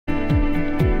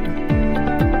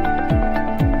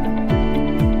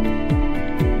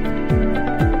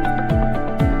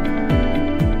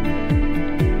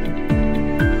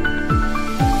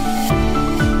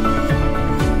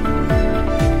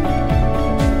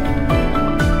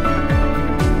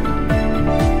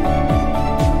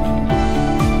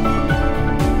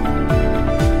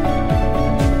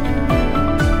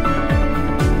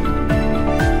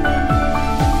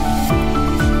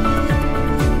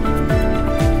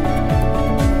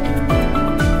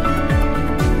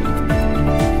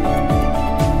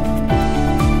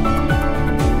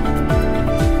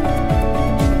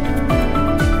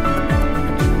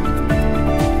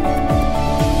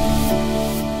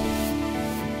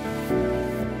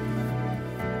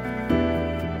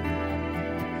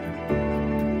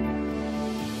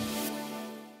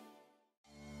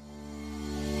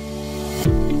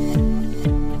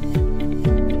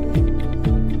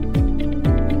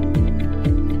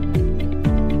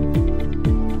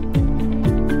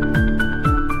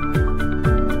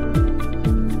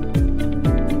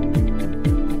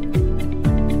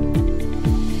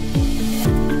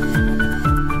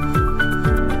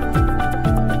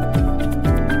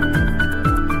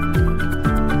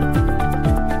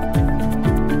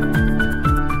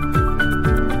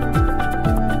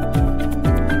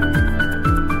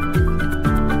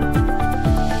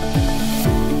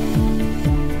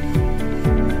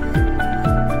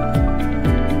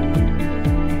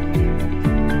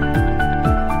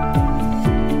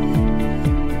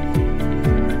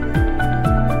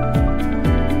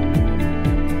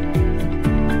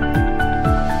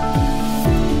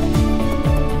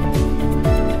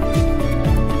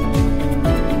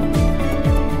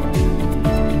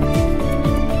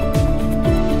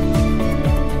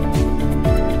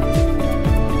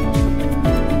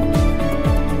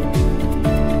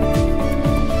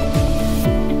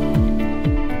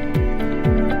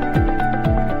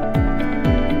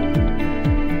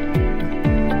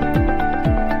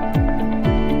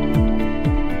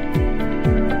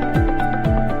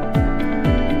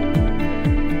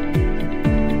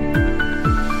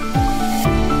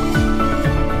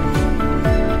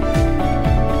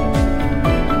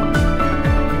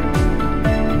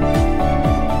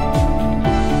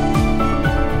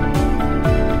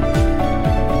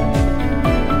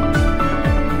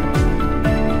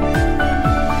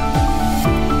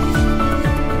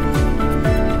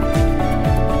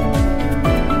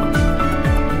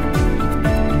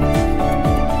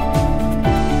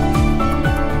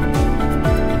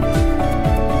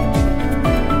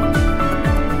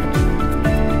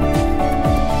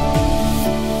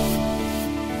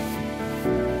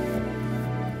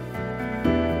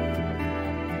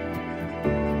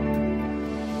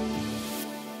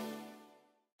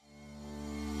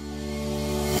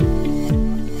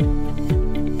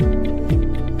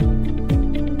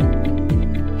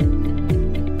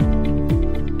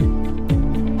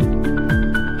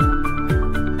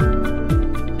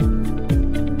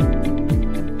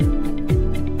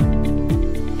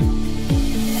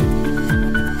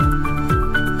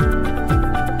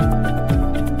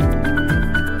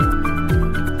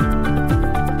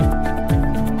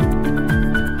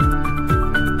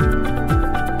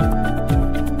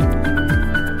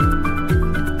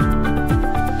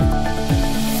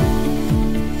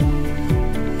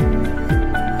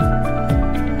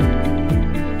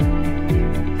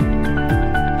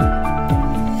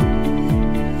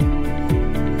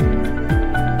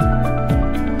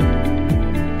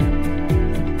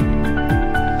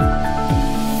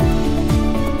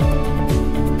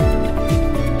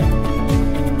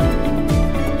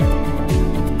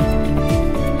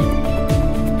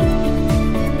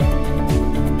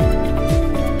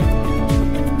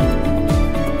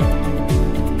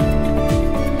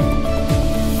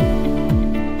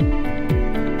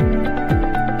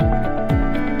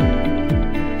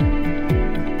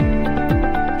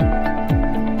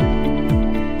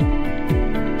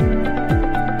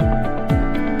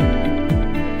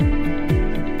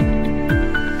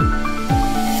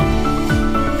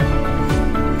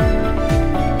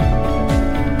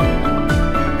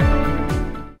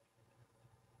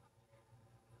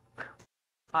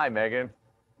Hi, Megan.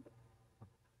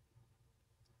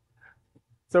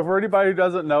 So for anybody who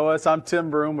doesn't know us, I'm Tim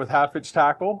Broom with Half Hitch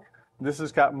Tackle. This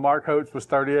is Capt Mark with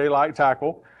 30A Light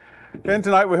Tackle. And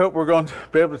tonight we hope we're going to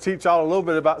be able to teach y'all a little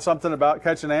bit about something about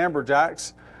catching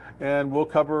amberjacks. And we'll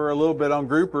cover a little bit on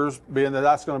groupers, being that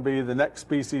that's going to be the next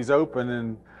species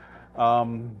open.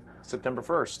 And September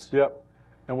 1st. yep.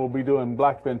 And we'll be doing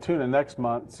blackfin tuna next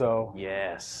month. So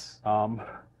Yes.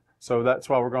 so that's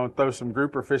why we're going to throw some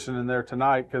grouper fishing in there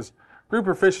tonight, because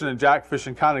grouper fishing and jack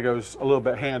fishing kind of goes a little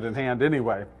bit hand in hand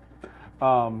anyway.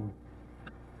 So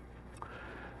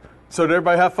did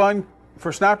everybody have fun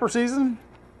for snapper season?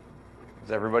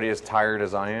 Is everybody as tired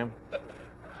as I am?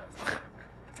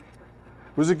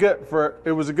 It was a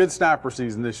good snapper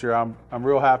season this year. I'm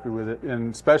real happy with it,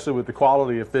 and especially with the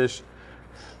quality of fish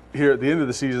here at the end of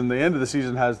the season. The end of the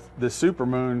season has this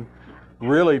supermoon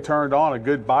really turned on a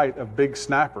good bite of big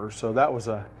snappers, so that was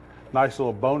a nice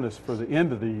little bonus for the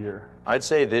end of the year. I'd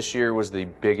say this year was the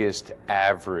biggest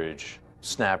average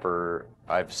snapper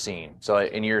I've seen. So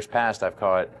in years past, I've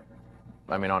caught,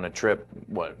 I mean, on a trip,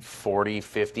 what, 40,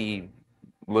 50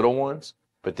 little ones?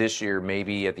 But this year,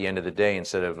 maybe at the end of the day,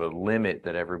 instead of a limit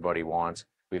that everybody wants,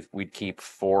 we'd keep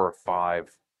 4 or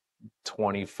 5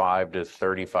 25 to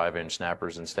 35 inch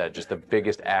snappers instead. Just the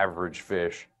biggest average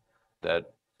fish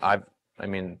that I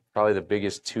mean, probably the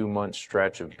biggest 2-month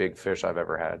stretch of big fish I've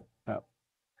ever had. Yeah.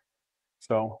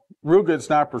 So real good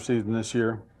snapper season this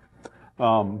year.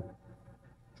 You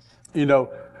know,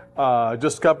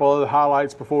 just a couple other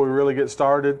highlights before we really get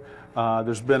started.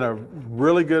 There's been a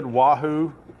really good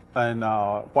wahoo and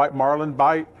white marlin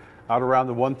bite out around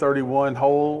the 131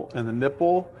 hole in the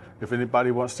nipple. If anybody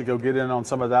wants to go get in on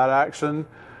some of that action,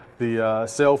 the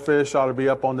sailfish ought to be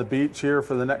up on the beach here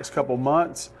for the next couple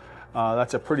months.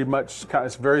 That's a pretty much,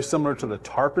 it's very similar to the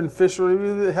tarpon fishery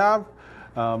they have.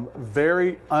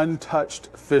 Very untouched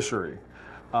fishery.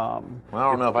 Well, I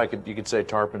don't know if you could say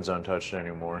tarpon's untouched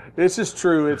anymore. It's just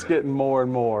true. It's getting more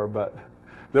and more, but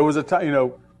there was a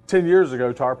time, 10 years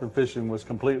ago, tarpon fishing was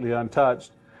completely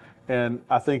untouched. And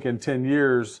I think in 10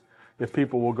 years, if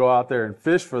people will go out there and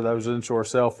fish for those inshore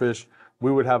sailfish, we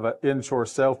would have an inshore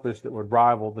sailfish that would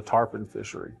rival the tarpon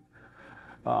fishery.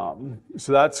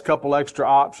 So that's a couple extra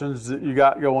options that you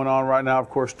got going on right now. Of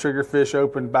course, triggerfish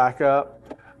opened back up.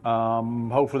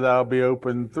 Hopefully that'll be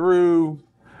open through,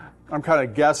 I'm kind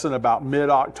of guessing about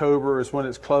mid-October is when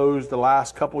it's closed. The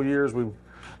last couple years, the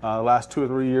last 2 or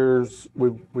 3 years,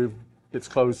 it's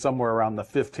closed somewhere around the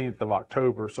 15th of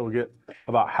October. So we get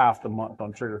about half the month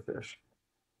on triggerfish.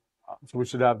 So we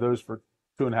should have those for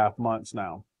 2.5 months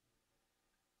now.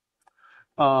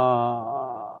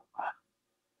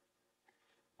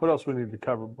 What else we need to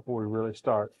cover before we really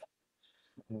start?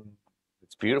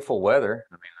 It's beautiful weather.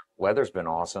 I mean, the weather's been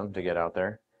awesome to get out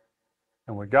there.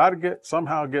 And we got to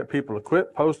somehow get people to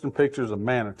quit posting pictures of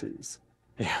manatees.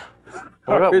 Yeah.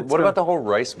 What about the whole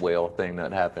rice whale thing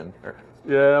that happened?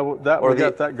 Yeah, we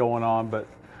got that going on, but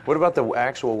what about the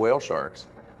actual whale sharks?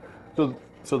 So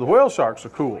the whale sharks are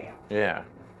cool. Yeah.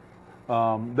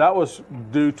 That was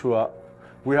due to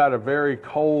we had a very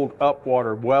cold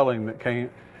upwater welling that came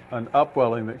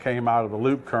out of the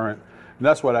loop current, and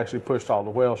that's what actually pushed all the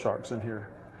whale sharks in here.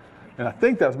 And I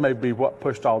think that's maybe what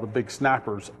pushed all the big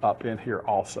snappers up in here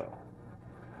also.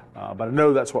 But I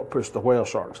know that's what pushed the whale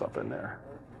sharks up in there.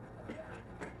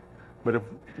 But if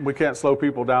we can't slow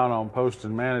people down on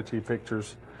posting manatee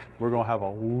pictures, we're going to have a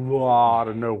lot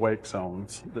of no wake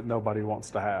zones that nobody wants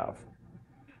to have.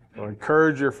 So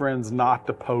encourage your friends not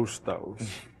to post those.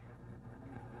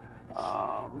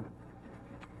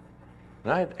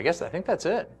 I think that's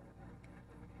it.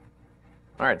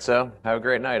 All right, so have a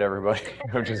great night, everybody.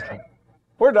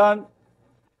 We're done.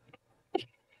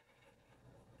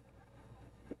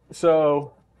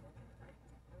 So,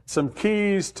 some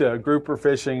keys to grouper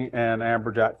fishing and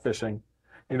amberjack fishing.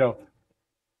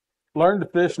 Learn to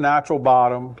fish natural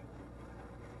bottom.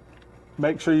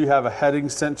 Make sure you have a heading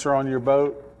sensor on your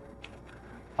boat.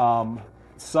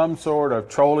 Some sort of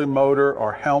trolling motor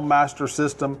or helm master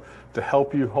system to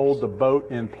help you hold the boat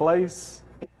in place.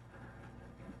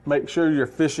 Make sure you're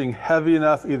fishing heavy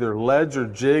enough, either ledge or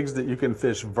jigs, that you can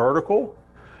fish vertical,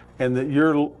 and that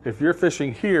if you're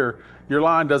fishing here, your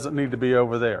line doesn't need to be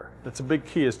over there. That's a big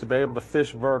key, is to be able to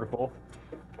fish vertical.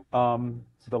 The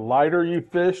lighter you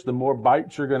fish, the more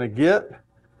bites you're going to get.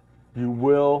 You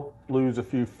will lose a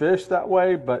few fish that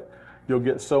way, but you'll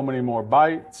get so many more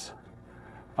bites.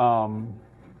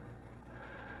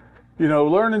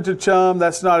 Learning to chum,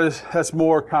 that's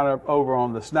more kind of over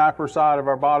on the snapper side of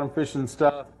our bottom fishing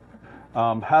stuff.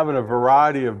 Having a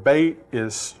variety of bait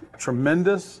is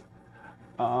tremendous.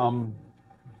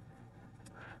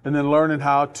 and then learning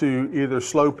how to either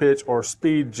slow pitch or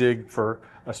speed jig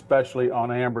especially on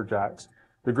amberjacks.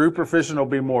 The grouper fishing will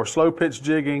be more slow pitch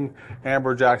jigging.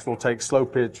 Amberjacks will take slow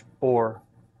pitch or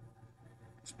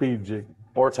speed jigging.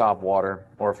 Or top water,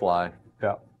 or fly.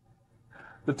 Yeah.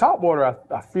 The top water,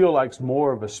 I feel like is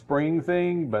more of a spring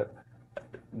thing, but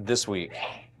this week,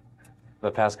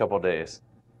 the past couple of days,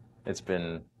 it's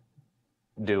been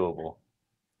doable.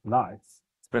 Nice.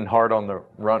 It's been hard on the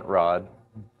runt rod,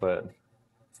 but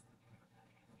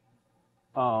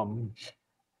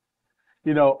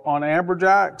you know, on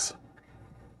amberjacks,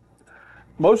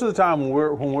 most of the time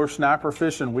when we're snapper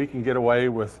fishing, we can get away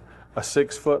with a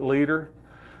 6-foot leader,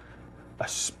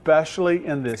 especially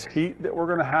in this heat that we're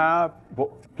going to have.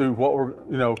 Through what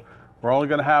we're only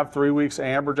going to have 3 weeks of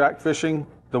amberjack fishing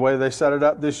the way they set it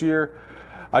up this year.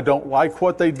 I don't like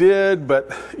what they did,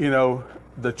 but you know,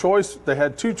 the choice, they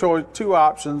had two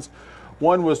options.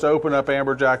 One was to open up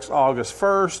amberjacks August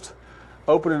 1st.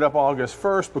 Open it up August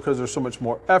 1st because there's so much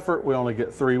more effort. We only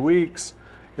get 3 weeks.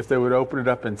 If they would open it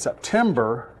up in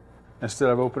September instead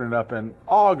of opening it up in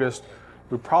August,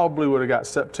 we probably would have got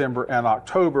September and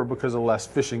October because of less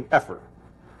fishing effort.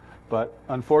 But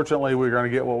unfortunately, we're going to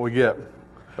get what we get.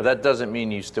 But that doesn't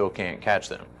mean you still can't catch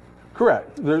them.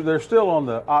 Correct. They're still on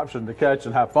the option to catch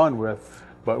and have fun with,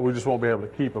 but we just won't be able to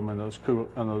keep them in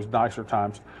those nicer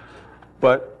times.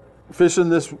 But fishing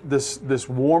this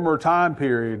warmer time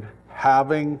period,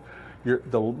 having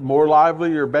the more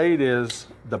lively your bait is,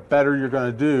 the better you're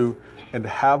going to do. And to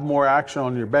have more action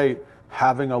on your bait,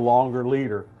 having a longer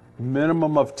leader,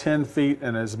 minimum of 10 feet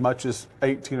and as much as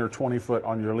 18 or 20 foot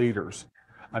on your leaders.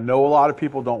 I know a lot of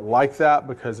people don't like that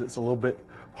because it's a little bit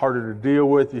harder to deal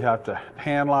with. You have to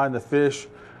hand line the fish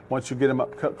once you get them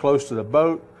up close to the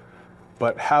boat.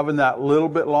 But having that little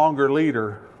bit longer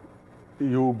leader,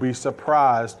 you'll be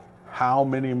surprised how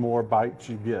many more bites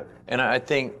you get. And I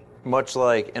think much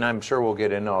like, and I'm sure we'll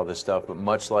get into all this stuff, but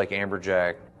much like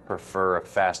amberjack prefer a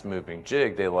fast moving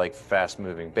jig, they like fast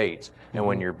moving baits. And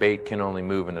when your bait can only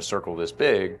move in a circle this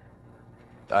big,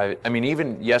 I mean,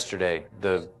 even yesterday,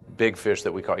 the big fish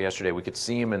that we caught yesterday, we could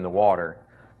see them in the water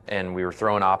and we were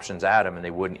throwing options at them and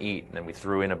they wouldn't eat. And then we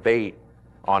threw in a bait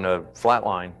on a flat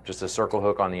line, just a circle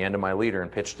hook on the end of my leader,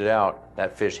 and pitched it out.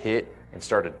 That fish hit and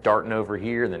started darting over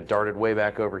here and then darted way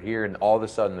back over here. And all of a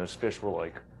sudden those fish were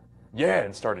like, yeah,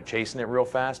 and started chasing it real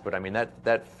fast. But I mean,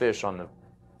 that fish on the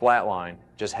flat line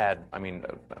just had, I mean,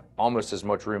 almost as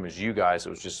much room as you guys. It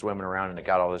was just swimming around and it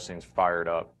got all those things fired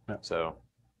up. Yeah. So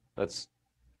that's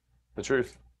the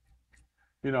truth.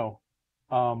 You know,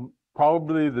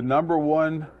 probably the number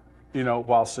one, you know,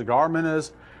 while cigar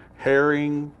minnows,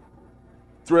 herring,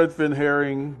 threadfin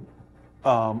herring,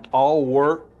 all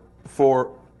work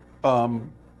for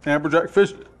amberjack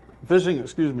fishing,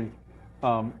 excuse me.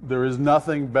 There is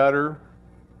nothing better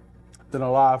than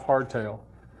a live hardtail.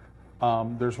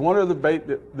 There's one other bait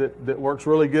that works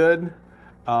really good.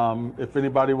 If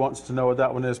anybody wants to know what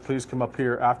that one is, please come up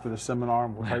here after the seminar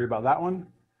and we'll tell you about that one.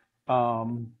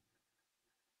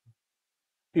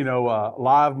 You know,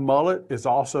 live mullet is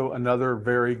also another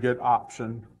very good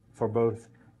option for both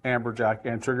amberjack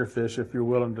and triggerfish if you're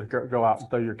willing to go out and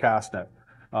throw your cast net.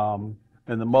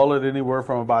 And the mullet, anywhere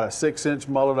from about a 6-inch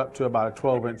mullet up to about a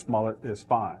 12-inch mullet is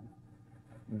fine.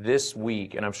 This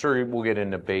week, and I'm sure we'll get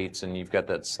into baits, and you've got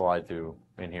that slide through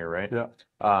in here, right?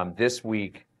 Yeah. This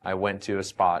week, I went to a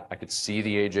spot. I could see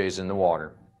the AJs in the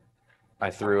water.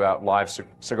 I threw out live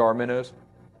cigar minnows,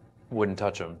 wouldn't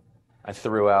touch them. I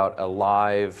threw out a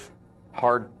live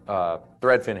hard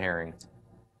threadfin herring.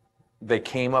 They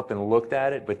came up and looked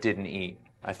at it, but didn't eat.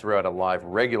 I threw out a live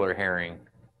regular herring.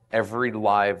 Every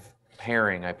live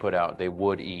herring I put out, they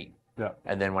would eat. Yeah.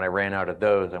 And then when I ran out of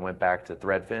those, I went back to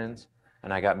threadfins,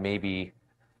 and I got maybe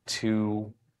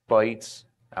 2 bites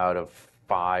out of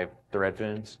 5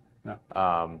 threadfins. Yeah.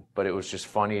 But it was just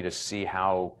funny to see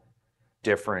how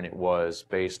different it was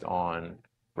based on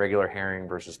regular herring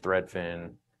versus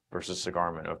threadfin versus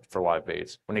cigar minnow for live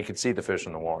baits when you could see the fish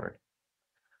in the water.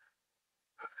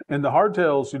 And the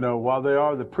hardtails, you know, while they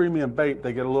are the premium bait,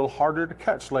 they get a little harder to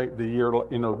catch late the year,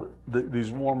 you know, these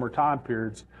warmer time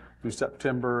periods through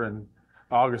September and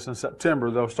August and September.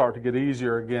 They'll start to get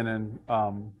easier again in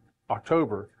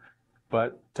October.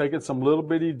 But taking some little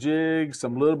bitty jigs,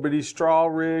 some little bitty straw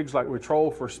rigs like we troll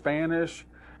for Spanish,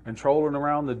 and trolling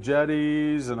around the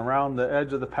jetties and around the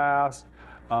edge of the pass,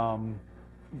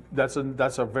 that's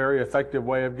a very effective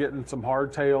way of getting some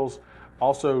hardtails.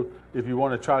 Also, if you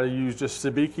want to try to use just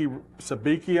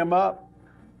sabiki them up,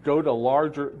 go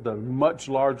to the much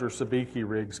larger sabiki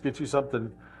rigs. Get you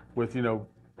something with, you know,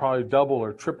 probably double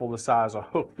or triple the size of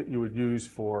hook that you would use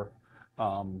for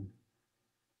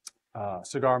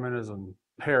cigar minnows and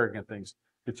herring and things.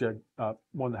 Get you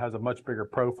one that has a much bigger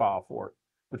profile for it.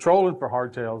 The trolling for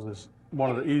hardtails is one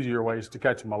of the easier ways to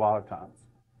catch them a lot of times.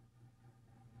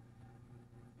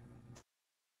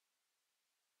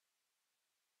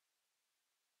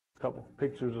 A couple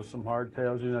pictures of some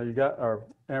hardtails. You know, you got, or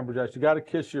amberjacks, you got to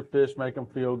kiss your fish, make them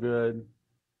feel good.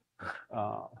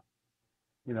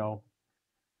 You know,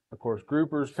 of course,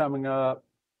 groupers coming up,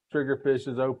 triggerfish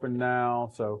is open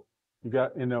now. So you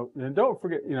got, you know, and don't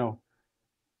forget, you know,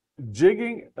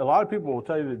 jigging. A lot of people will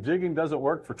tell you that jigging doesn't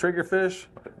work for triggerfish.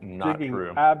 Not jigging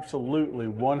true. Absolutely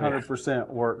 100%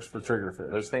 works for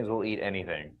triggerfish. Those things will eat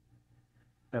anything.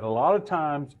 And a lot of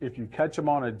times, if you catch them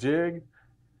on a jig,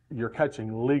 you're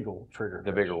catching legal triggerfish.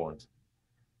 The bigger ones.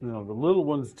 You know, the little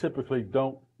ones typically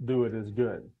don't do it as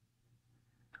good.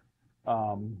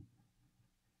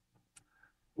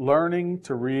 Learning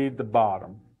to read the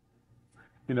bottom.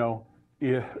 You know,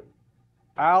 if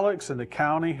Alex and the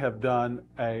county have done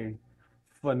a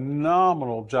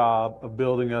phenomenal job of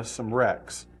building us some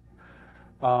wrecks.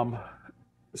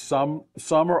 Some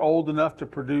are old enough to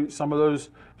produce. Some of those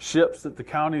ships that the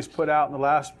county's put out in the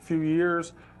last few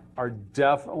years are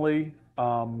definitely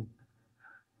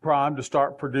primed to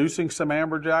start producing some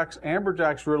amberjacks.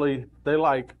 Amberjacks really, they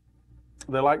like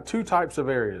two types of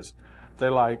areas. They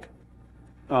like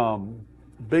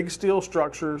big steel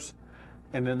structures,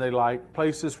 and then they like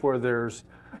places where there's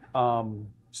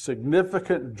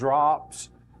significant drops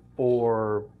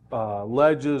or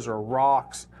ledges or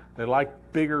rocks. They like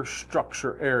bigger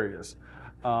structure areas.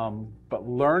 But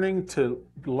learning to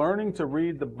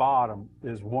read the bottom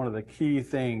is one of the key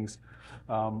things,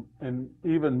 and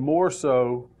even more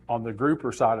so on the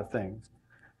grouper side of things.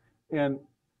 And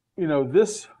you know,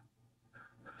 this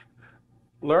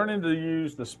learning to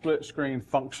use the split screen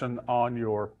function on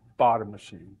your bottom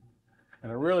machine.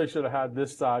 And I really should have had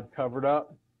this side covered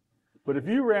up. But if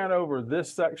you ran over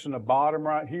this section of bottom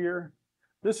right here,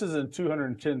 this is in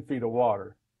 210 feet of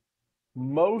water.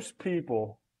 Most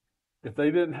people, if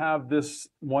they didn't have this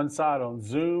one side on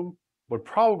zoom, would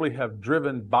probably have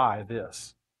driven by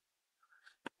this.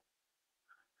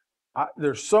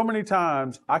 There's so many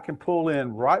times I can pull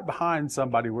in right behind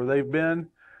somebody where they've been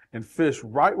and fish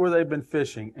right where they've been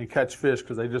fishing and catch fish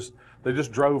because they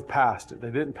just drove past it. They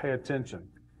didn't pay attention.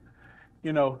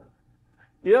 You know,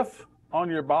 if on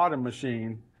your bottom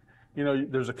machine, you know,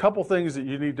 there's a couple things that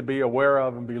you need to be aware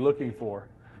of and be looking for.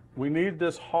 We need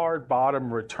this hard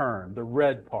bottom return, the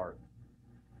red part.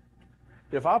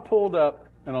 If I pulled up,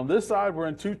 and on this side we're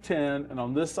in 210, and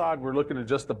on this side we're looking at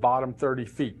just the bottom 30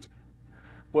 feet.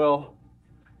 Well,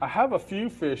 I have a few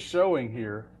fish showing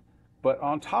here, but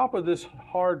on top of this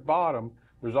hard bottom,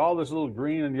 there's all this little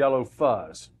green and yellow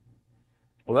fuzz.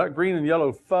 Well, that green and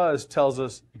yellow fuzz tells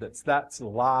us that's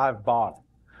live bottom.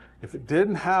 If it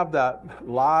didn't have that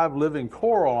live living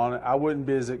coral on it, I wouldn't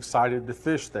be as excited to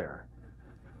fish there.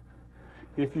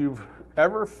 If you've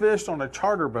ever fished on a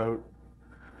charter boat,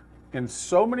 in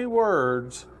so many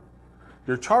words,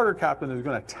 your charter captain is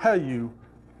going to tell you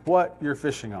what you're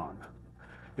fishing on.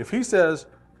 If he says,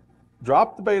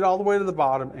 drop the bait all the way to the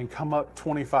bottom and come up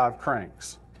 25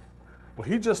 cranks, well,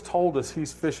 he just told us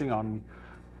he's fishing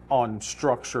on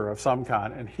structure of some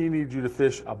kind, and he needs you to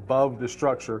fish above the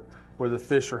structure where the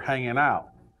fish are hanging out.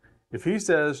 If he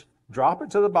says, drop it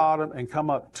to the bottom and come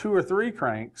up 2 or 3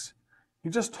 cranks, he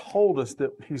just told us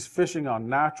that he's fishing on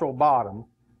natural bottom,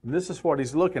 and this is what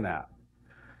he's looking at.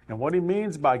 And what he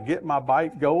means by get my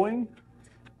bite going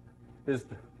is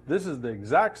this is the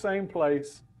exact same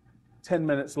place 10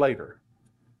 minutes later.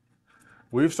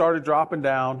 We've started dropping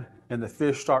down and the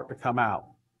fish start to come out.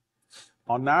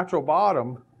 On natural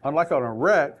bottom, unlike on a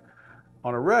wreck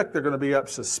they're going to be up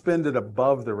suspended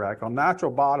above the wreck. On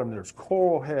natural bottom there's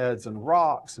coral heads and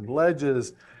rocks and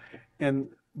ledges, and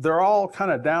they're all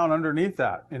kind of down underneath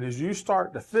that. And as you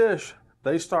start to fish,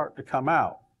 they start to come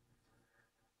out.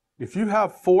 If you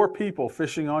have 4 people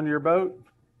fishing on your boat,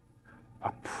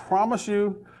 I promise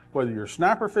you, whether you're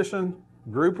snapper fishing,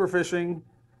 grouper fishing,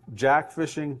 jack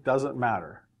fishing, doesn't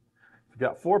matter. If you've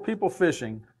got 4 people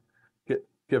fishing,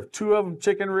 give 2 of them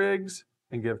chicken rigs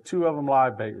and give 2 of them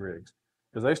live bait rigs.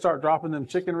 Because they start dropping them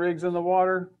chicken rigs in the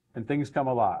water and things come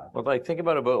alive. Well, like think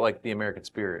about a boat like the American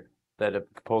Spirit that it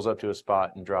pulls up to a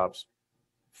spot and drops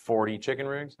 40 chicken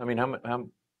rigs. I mean, how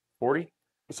 40?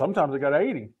 Sometimes they got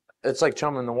 80. It's like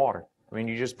chumming in the water. I mean,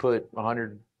 you just put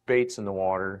 100 baits in the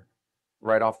water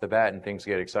right off the bat and things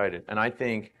get excited. And I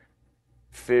think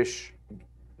fish,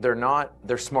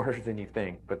 they're smarter than you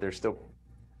think, but they're still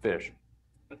fish.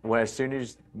 As soon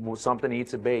as something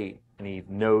eats a bait and he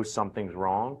knows something's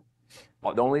wrong,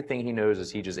 The only thing he knows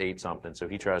is he just ate something, so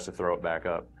he tries to throw it back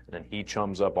up. And then he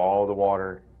chums up all the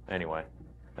water. Anyway,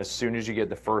 as soon as you get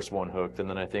the first one hooked, and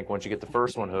then I think once you get the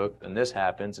first one hooked, and this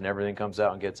happens, and everything comes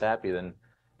out and gets happy, then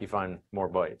you find more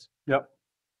bites. Yep.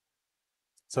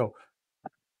 So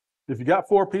if you got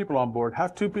 4 people on board,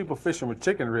 have 2 people fishing with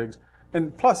chicken rigs,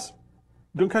 and plus,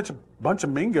 don't catch a bunch of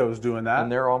mingos doing that.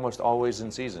 And they're almost always in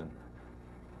season.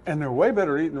 And they're way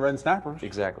better eating red snappers.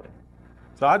 Exactly.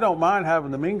 So I don't mind having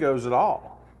the mingos at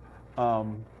all,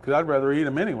 because I'd rather eat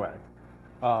them anyway.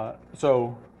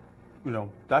 So, you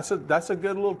know, that's a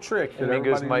good little trick. And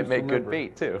mingos might make good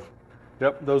bait too.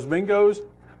 Yep, those mingos.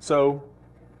 So,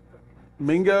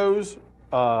 mingos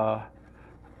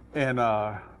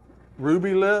and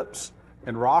ruby lips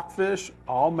and rockfish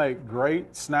all make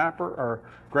great snapper or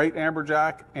great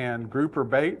amberjack and grouper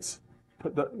baits.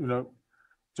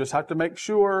 Just have to make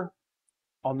sure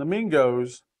on the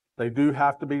mingos they do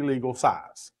have to be legal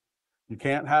size. You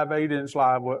can't have 8-inch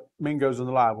live mingos in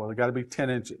the live well. They got to be 10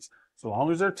 inches. So long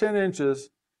as they're 10 inches,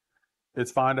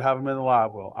 it's fine to have them in the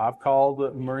live well. I've called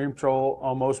the Marine Patrol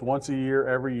almost once a year,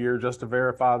 every year, just to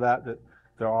verify that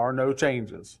there are no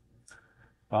changes.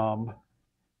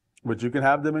 But you can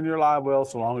have them in your live well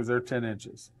so long as they're 10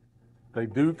 inches. They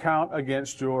do count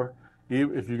against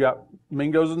if you got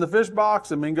mingos in the fish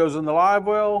box and mingos in the live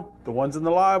well, the ones in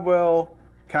the live well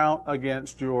count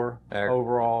against your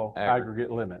overall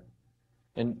aggregate limit.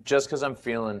 And just because I'm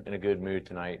feeling in a good mood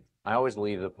tonight, I always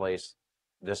leave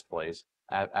this place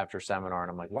after seminar,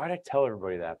 and I'm like, why did I tell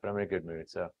everybody that? But I'm in a good mood.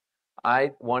 So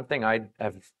one thing I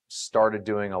have started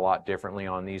doing a lot differently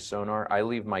on these sonar, I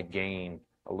leave my gain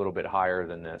a little bit higher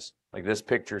than this. Like this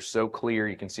picture's so clear,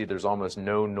 you can see there's almost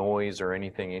no noise or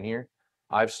anything in here.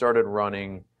 I've started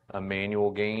running a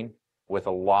manual gain with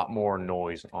a lot more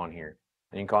noise on here.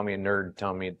 And you can call me a nerd,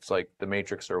 tell me it's like the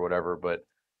Matrix or whatever, but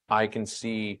I can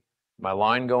see my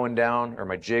line going down or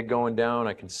my jig going down.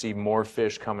 I can see more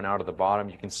fish coming out of the bottom.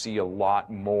 You can see a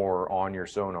lot more on your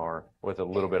sonar with a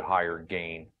little bit higher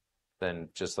gain than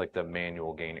just like the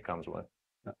manual gain it comes with.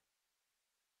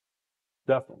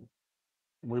 Definitely.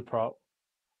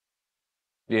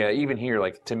 Yeah, even here,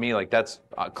 like to me, like that's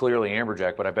clearly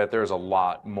amberjack, but I bet there's a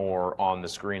lot more on the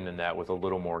screen than that with a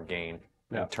little more gain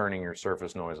and turning your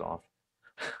surface noise off.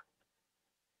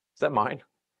 Is that mine?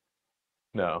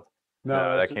 No,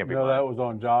 that can't be mine. No, that was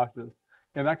on Josh's.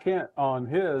 And I can't, on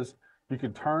his, you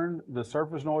can turn the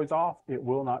surface noise off. It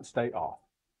will not stay off.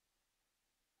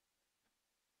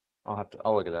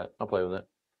 I'll look at that. I'll play with it.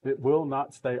 It will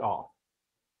not stay off.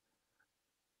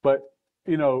 But,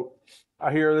 you know,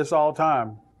 I hear this all the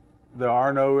time. There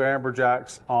are no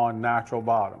amberjacks on natural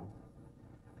bottom.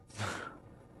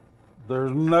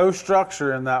 There's no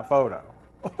structure in that photo.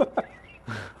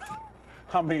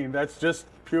 I mean, that's just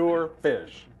pure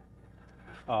fish.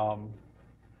 And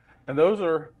those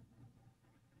are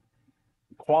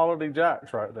quality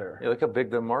jacks right there. Yeah, look how big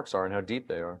the marks are and how deep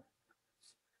they are.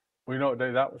 We know what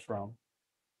day that was from.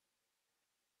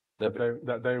 That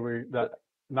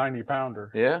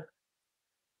 90-pounder. Yeah.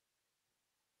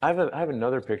 I have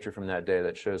another picture from that day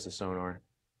that shows the sonar.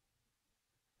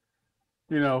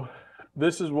 You know,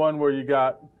 this is one where you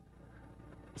got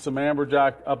some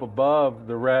amberjack up above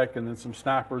the wreck and then some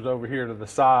snappers over here to the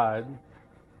side.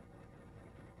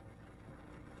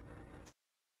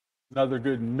 Another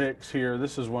good mix here.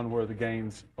 This is one where the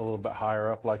gain's a little bit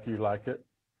higher up like you like it.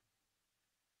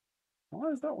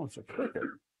 Why is that one so crooked?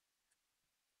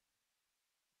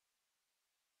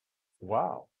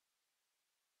 Wow.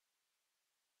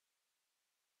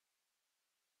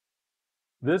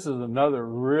 This is another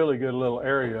really good little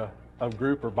area of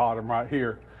grouper bottom right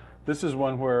here. This is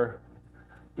one where,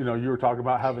 you know, you were talking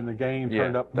about having the gain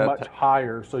turned up much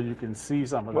higher so you can see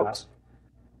some of that.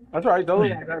 That's right.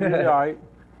 Those are all right.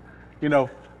 You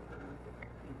know,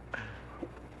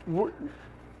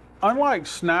 unlike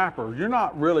snapper, you're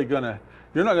not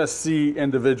gonna see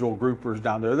individual groupers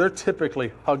down there. They're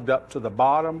typically hugged up to the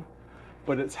bottom,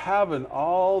 but it's having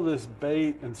all this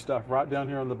bait and stuff right down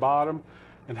here on the bottom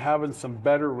and having some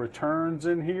better returns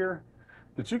in here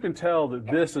that you can tell that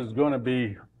this is going to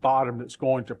be bottom that's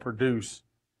going to produce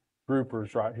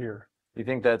groupers right here. You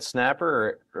think that's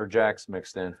snapper or jacks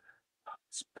mixed in?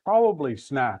 It's probably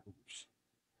snappers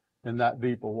in that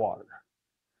deeper water.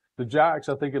 The jacks,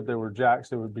 I think if they were jacks,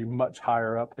 they would be much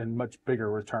higher up and much bigger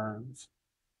returns.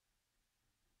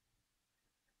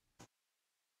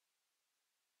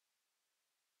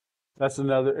 That's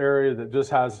another area that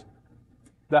just has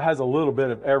a little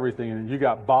bit of everything in it. You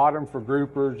got bottom for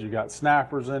groupers, you got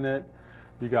snappers in it,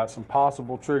 you got some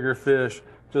possible trigger fish.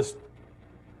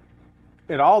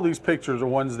 And all these pictures are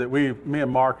ones that me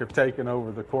and Mark have taken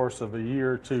over the course of a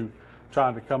year or two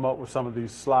trying to come up with some of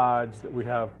these slides that we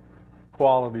have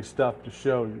quality stuff to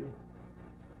show you.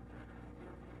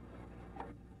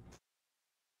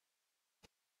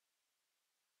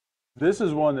 This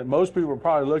is one that most people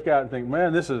probably look at and think,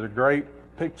 man, this is a great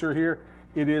picture here.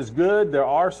 It is good. There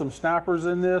are some snappers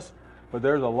in this, but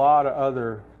there's a lot of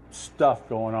other stuff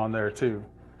going on there too.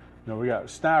 You know, we got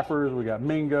snappers, we got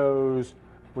mingos,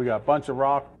 we got a bunch of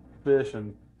rockfish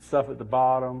and stuff at the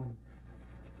bottom.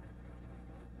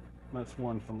 That's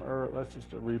one from earlier. That's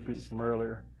just a repeat from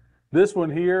earlier. This one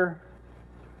here,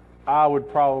 I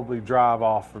would probably drive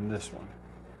off from this one.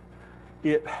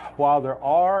 While there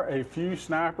are a few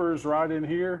snappers right in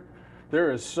here,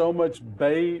 there is so much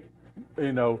bait,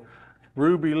 you know,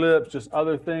 ruby lips, just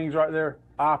other things right there.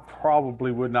 I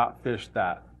probably would not fish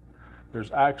that.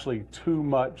 There's actually too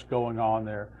much going on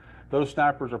there. Those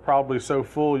snappers are probably so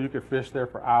full you could fish there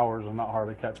for hours and not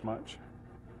hardly catch much.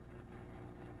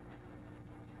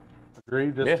 Agree?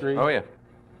 Disagree? Yeah. Oh yeah.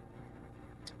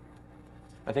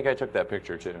 I think I took that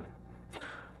picture too.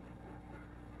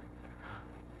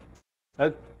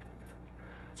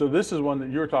 So this is one that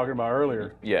you were talking about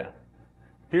earlier. Yeah.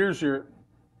 Here's your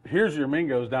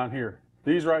mingos down here.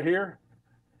 These right here,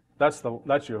 that's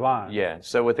your line. Yeah.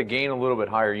 So with the gain a little bit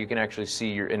higher, you can actually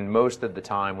see and most of the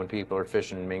time when people are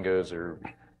fishing mingos or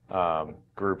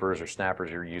groupers or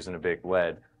snappers, you're using a big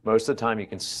lead. Most of the time you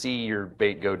can see your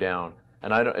bait go down.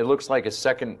 And it looks like a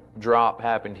second drop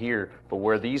happened here, but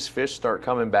where these fish start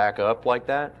coming back up like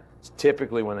that, it's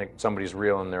typically when somebody's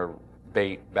reeling their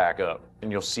bait back up,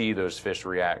 and you'll see those fish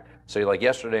react. So like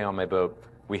yesterday on my boat,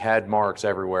 we had marks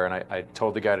everywhere, and I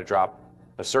told the guy to drop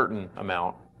a certain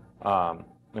amount,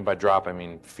 and by drop I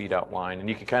mean feet out line, and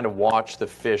you can kind of watch the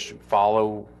fish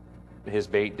follow his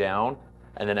bait down,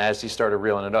 and then as he started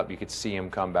reeling it up, you could see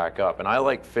him come back up. And I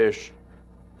like fish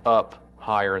up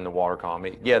higher in the water column.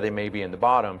 Yeah, they may be in the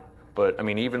bottom, but I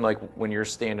mean, even like when you're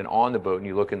standing on the boat and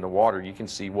you look in the water, you can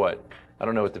see I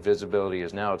don't know what the visibility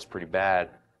is now, it's pretty bad,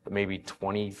 but maybe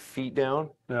 20 feet down.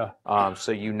 Yeah.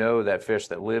 So you know that fish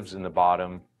that lives in the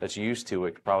bottom, that's used to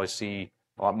it, could probably see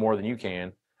a lot more than you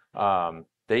can.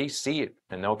 They see it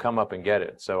and they'll come up and get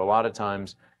it. So a lot of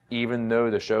times, even though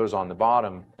the show's on the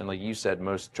bottom, and like you said,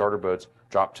 most charter boats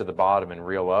drop to the bottom and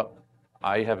reel up,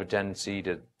 I have a tendency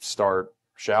to start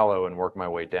shallow and work my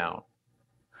way down.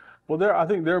 Well, I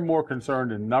think they're more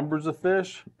concerned in numbers of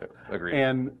fish. Agreed.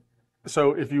 And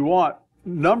so if you want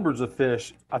numbers of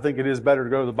fish, I think it is better to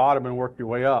go to the bottom and work your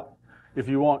way up. If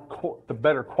you want the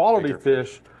better quality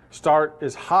fish, start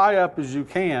as high up as you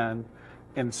can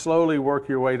and slowly work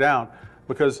your way down.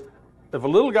 Because if a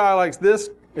little guy like this,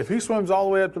 if he swims all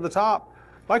the way up to the top,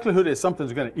 likelihood is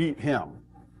something's going to eat him.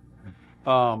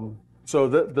 So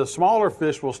the smaller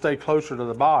fish will stay closer to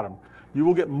the bottom. You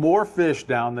will get more fish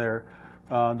down there.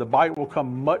 The bite will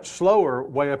come much slower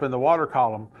way up in the water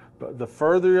column. But the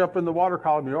further up in the water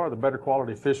column you are, the better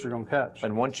quality fish you're going to catch.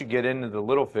 And once you get into the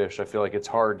little fish, I feel like it's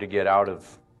hard to get out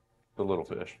of the little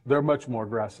fish. They're much more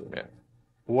aggressive. Yeah.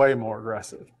 Way more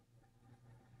aggressive.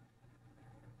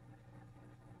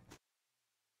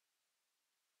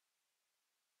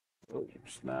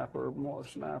 More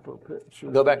snapper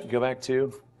pictures. Go back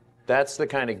to. That's the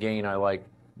kind of gain I like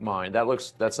mine.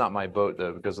 That's not my boat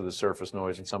though because of the surface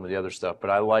noise and some of the other stuff, but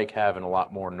I like having a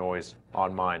lot more noise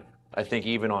on mine. I think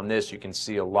even on this you can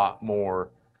see a lot more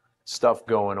stuff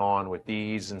going on with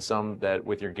these, and some that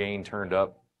with your gain turned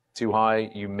up too high,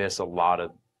 you miss a lot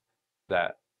of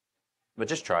that. But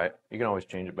just try it. You can always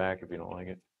change it back if you don't like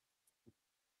it.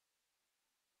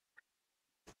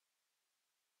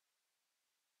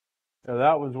 Yeah,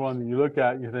 that was one that you look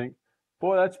at and you think,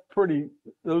 boy, that's pretty,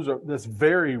 that's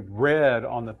very red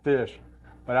on the fish.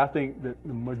 But I think that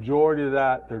the majority of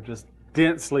that, they're just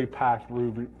densely packed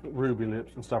ruby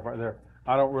lips and stuff right there.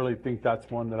 I don't really think that's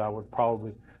one that I would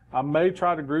I may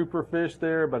try to grouper fish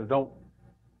there, but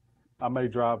I may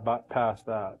drive past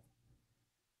that.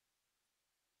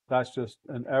 That's just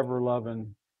an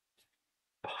ever-loving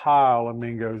pile of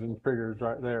mingos and figures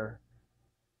right there.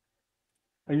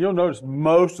 And you'll notice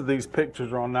most of these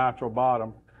pictures are on natural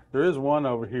bottom. There is one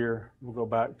over here we'll go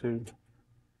back to.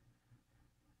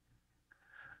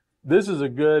 This is a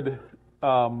good,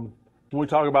 when we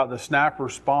talk about the snapper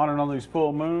spawning on these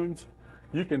full moons,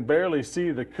 you can barely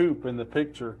see the coop in the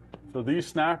picture. So these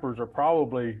snappers are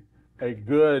probably a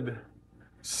good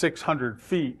 600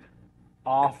 feet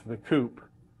off the coop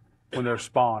when they're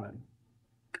spawning.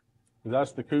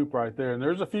 That's the coop right there. And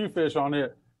there's a few fish on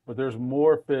it, but there's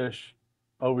more fish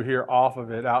over here off of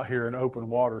it out here in open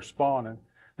water spawning.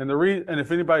 And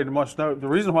if anybody wants to know, the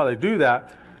reason why they do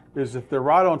that is if they're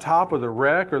right on top of the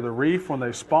wreck or the reef when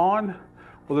they spawn,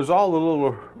 Well, there's all the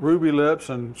little ruby lips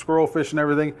and squirrel fish and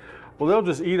everything. Well, they'll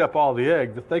just eat up all the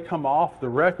eggs. If they come off the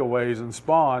wreckaways and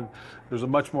spawn, there's a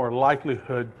much more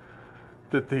likelihood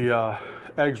that the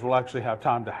eggs will actually have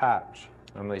time to hatch.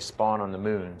 And they spawn on the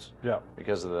moons. Yeah.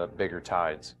 Because of the bigger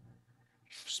tides.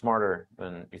 Smarter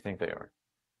than you think they are.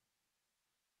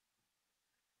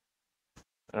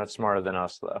 They're not smarter than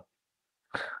us, though.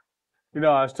 You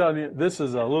know, I was telling you, this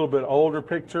is a little bit older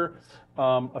picture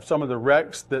of some of the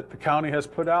wrecks that the county has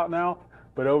put out now.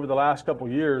 But over the last couple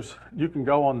of years, you can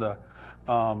go on the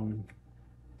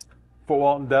Fort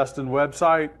Walton Destin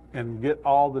website and get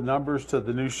all the numbers to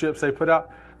the new ships they put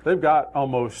out. They've got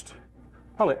almost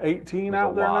probably 18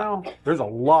 out there now. There's a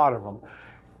lot of them.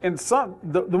 And some,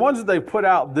 the ones that they put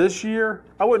out this year,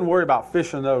 I wouldn't worry about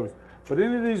fishing those. But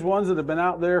any of these ones that have been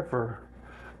out there for,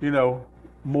 you know,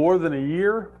 more than a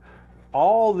year,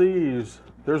 all these,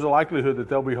 there's a likelihood that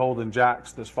they'll be holding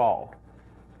jacks this fall.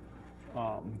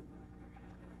 And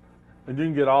you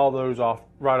can get all those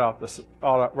right off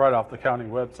the county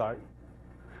website.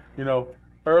 You know,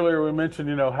 earlier we mentioned,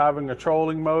 you know, having a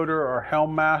trolling motor or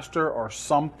helm master or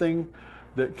something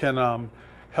that can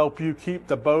help you keep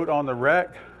the boat on the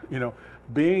wreck. You know,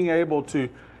 being able to,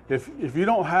 if you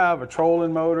don't have a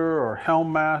trolling motor or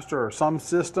helm master or some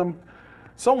system,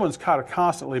 someone's got to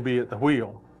constantly be at the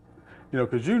wheel. You know,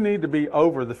 because you need to be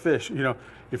over the fish. You know,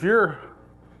 if you're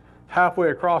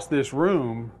halfway across this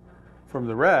room from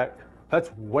the wreck,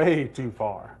 that's way too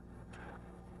far.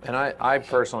 And I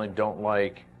personally don't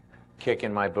like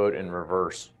kicking my boat in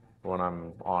reverse when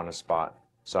I'm on a spot.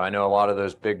 So I know a lot of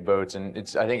those big boats, and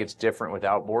I think it's different with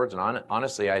outboards. And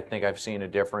honestly, I think I've seen a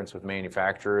difference with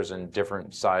manufacturers and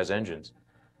different size engines.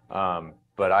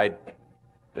 But I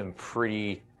am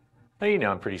pretty, you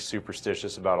know, I'm pretty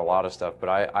superstitious about a lot of stuff. But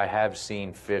I have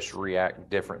seen fish react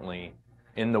differently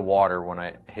in the water when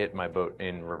I hit my boat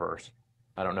in reverse.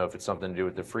 I don't know if it's something to do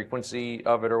with the frequency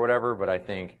of it or whatever, but I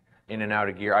think in and out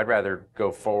of gear, I'd rather go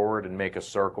forward and make a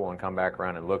circle and come back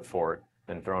around and look for it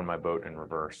than throwing my boat in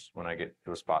reverse when I get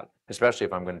to a spot, especially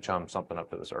if I'm going to chum something up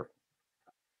to the surface.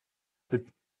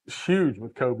 It's huge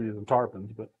with cobias and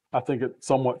tarpons, but I think it's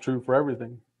somewhat true for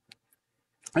everything.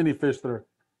 Any fish that are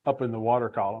up in the water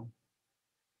column.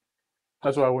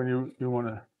 That's why when you want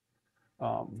to,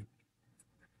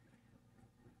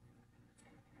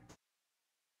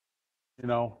 you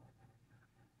know,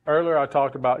 earlier I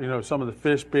talked about, you know, some of the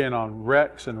fish being on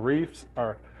wrecks and reefs,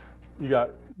 or you got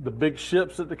the big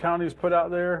ships that the counties put out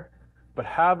there, but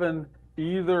having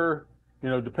either, you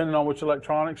know, depending on which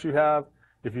electronics you have,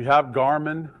 if you have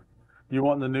Garmin, you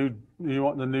want the new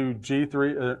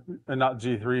G3, not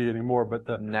G3 anymore, but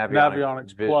the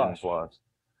Navionics Plus.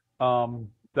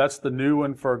 That's the new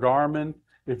one for Garmin.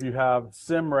 If you have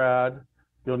Simrad,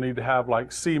 you'll need to have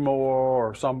like Seymour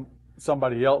or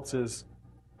somebody else's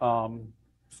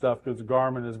stuff, because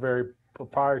Garmin is very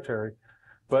proprietary.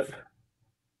 But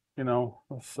you know,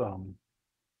 let's, I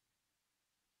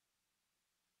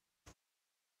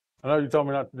know you told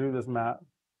me not to do this, Matt.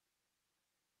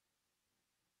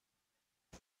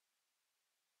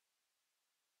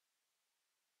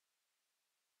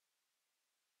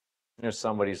 There's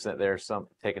somebody sitting there,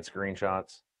 taking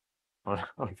screenshots on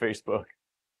Facebook.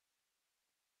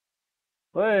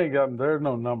 They ain't got, there's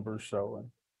no numbers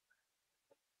showing.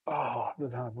 Oh,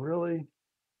 did I really?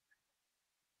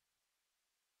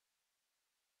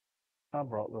 I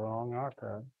brought the wrong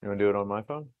iPad. You want to do it on my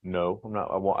phone? No, I'm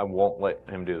not. I won't let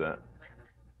him do that.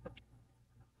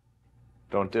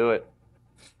 Don't do it.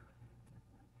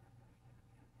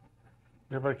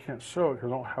 Everybody can't show it because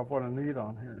I don't have what I need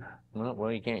on here.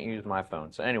 Well, you can't use my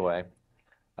phone. So anyway.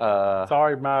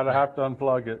 Sorry, Matt, I have to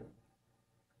unplug it.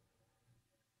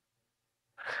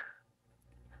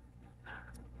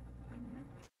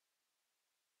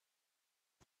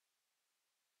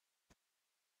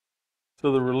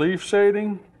 So the relief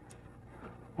shading,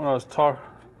 when I was talking.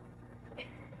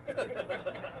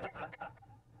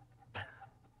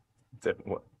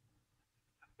 What?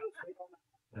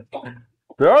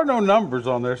 There are no numbers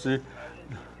on there, see?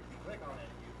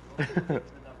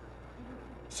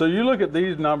 So you look at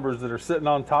these numbers that are sitting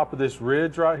on top of this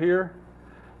ridge right here.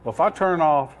 Well, if I turn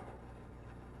off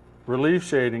relief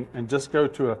shading and just go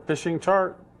to a fishing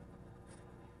chart,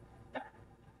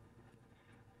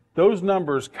 those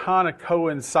numbers kind of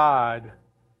coincide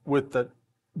with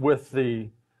the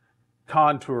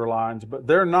contour lines, but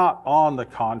they're not on the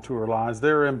contour lines,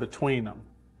 they're in between them.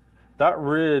 That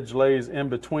ridge lays in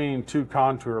between two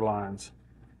contour lines.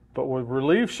 But with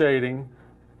relief shading,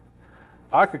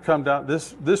 I could come down,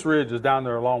 this ridge is down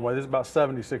there a long way, this is about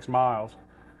 76 miles.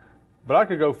 But I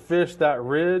could go fish that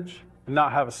ridge and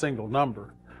not have a single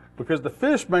number. because the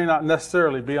fish may not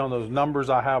necessarily be on those numbers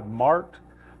I have marked,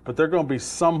 but they're going to be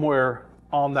somewhere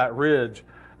on that ridge.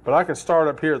 But I can start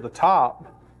up here at the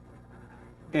top,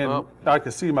 and I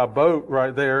can see my boat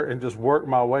right there and just work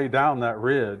my way down that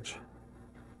ridge.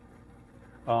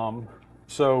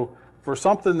 So for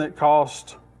something that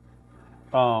cost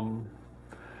the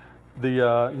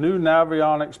new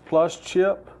Navionics Plus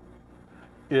chip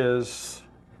is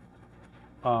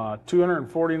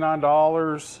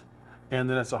 $249, and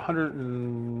then it's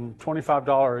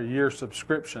 $125 a year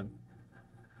subscription.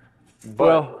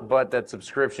 But that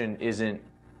subscription isn't,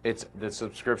 the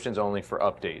subscription's only for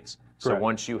updates. So Correct.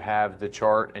 once you have the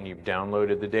chart and you've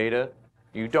downloaded the data,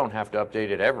 you don't have to update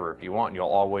it ever if you want. You'll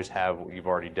always have what you've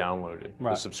already downloaded.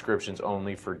 Right. The subscription's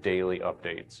only for daily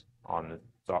updates on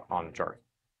the chart.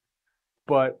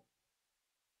 But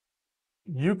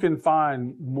you can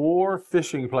find more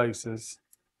fishing places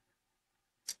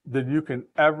than you can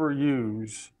ever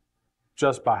use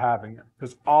just by having it.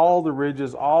 Because all the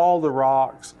ridges, all the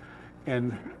rocks,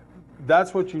 and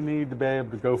that's what you need to be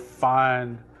able to go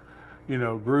find, you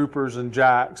know, groupers and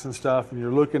jacks and stuff, and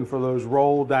you're looking for those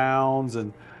roll downs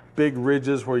and big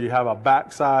ridges where you have a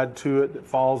backside to it that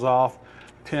falls off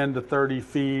 10 to 30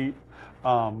 feet.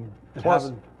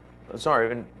 Plus,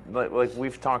 sorry, and like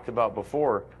we've talked about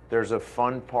before, there's a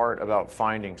fun part about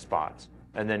finding spots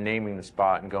and then naming the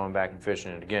spot and going back and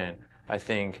fishing it again. I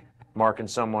think marking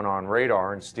someone on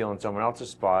radar and stealing someone else's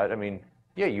spot, I mean,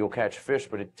 yeah, you'll catch fish,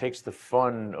 but it takes the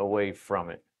fun away from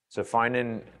it. So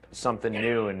finding something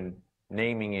new and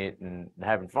naming it and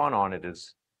having fun on it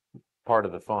is part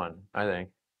of the fun, I think.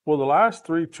 Well, the last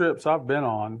 3 trips I've been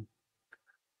on,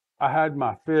 I had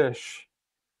my fish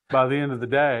by the end of the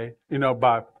day, you know,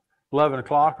 by 11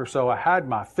 o'clock or so, I had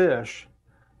my fish.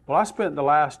 Well, I spent the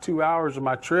last 2 hours of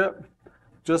my trip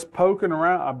just poking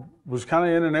around. I was kind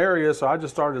of in an area, so I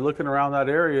just started looking around that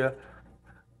area,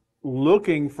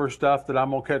 looking for stuff that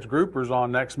I'm going to catch groupers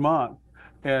on next month.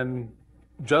 And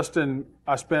Justin,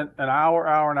 I spent an hour,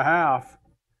 hour and a half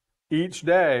each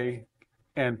day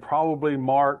and probably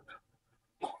marked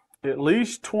at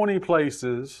least 20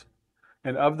 places.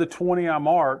 And of the 20 I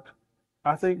marked,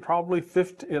 I think probably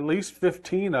at least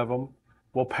 15 of them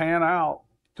will pan out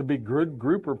to be good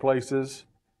grouper places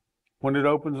when it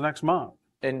opens next month.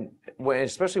 And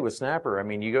especially with snapper, I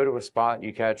mean, you go to a spot,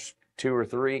 you catch 2 or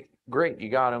 3, great, you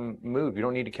got them moved. You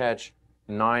don't need to catch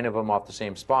 9 of them off the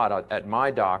same spot. At my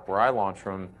dock, where I launched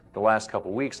from the last couple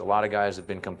of weeks, a lot of guys have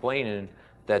been complaining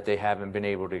that they haven't been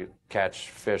able to catch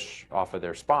fish off of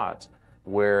their spots.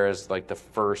 Whereas like the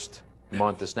first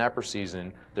month of snapper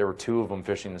season, there were 2 of them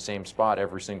fishing the same spot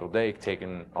every single day,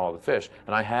 taking all the fish.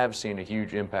 And I have seen a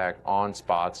huge impact on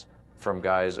spots from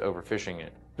guys overfishing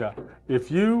it. Yeah. If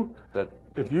you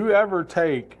ever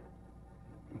take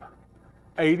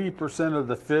 80% of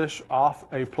the fish off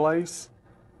a place,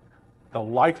 the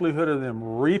likelihood of them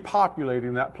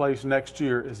repopulating that place next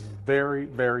year is very,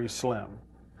 very slim.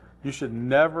 You should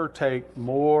never take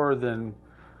more than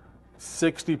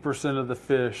 60% of the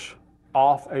fish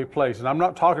off a place. And I'm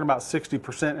not talking about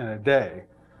 60% in a day.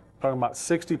 I'm talking about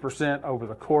 60% over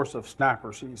the course of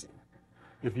snapper season.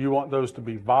 If you want those to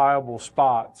be viable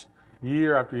spots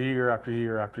year after year after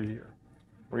year after year.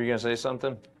 Were you going to say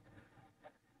something?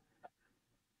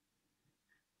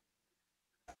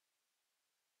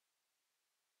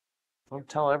 Don't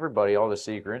tell everybody all the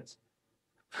secrets.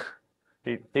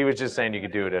 He was just saying you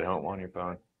could do it at home on your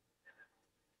phone.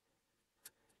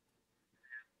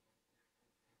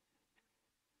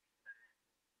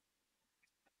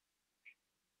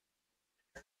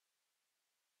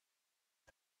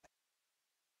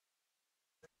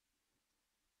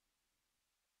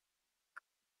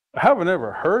 I haven't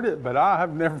ever heard it, but I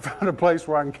have never found a place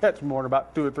where I can catch more than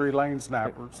about 2 or 3 lane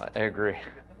snappers. I agree.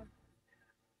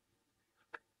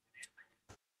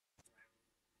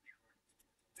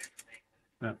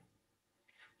 Yeah.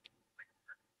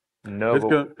 No,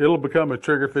 It'll become a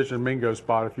trigger fish and mingo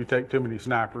spot if you take too many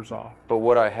snappers off. but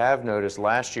what I have noticed,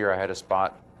 last year I had a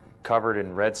spot covered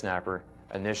in red snapper,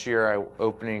 and this year,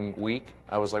 opening week,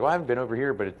 I was like, well, I haven't been over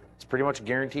here, but it's pretty much a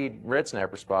guaranteed red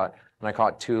snapper spot. And I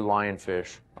caught 2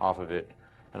 lionfish off of it.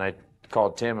 And I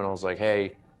called Tim and I was like,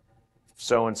 hey,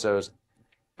 so-and-so's,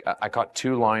 I caught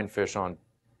 2 lionfish on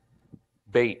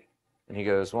bait. And he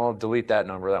goes, well, delete that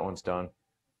number, that one's done.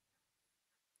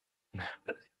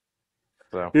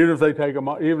 So Even if they take the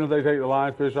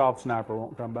lionfish off, snapper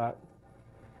won't come back.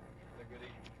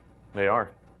 they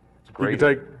are. It's great.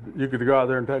 You could go out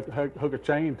there and hook a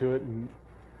chain to it, and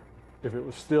if it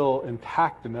was still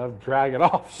intact enough, drag it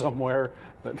off somewhere,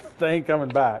 but they ain't coming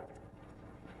back.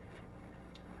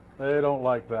 They don't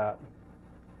like that.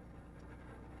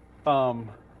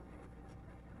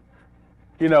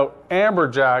 You know,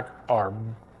 Amberjack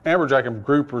and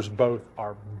Groupers both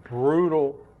are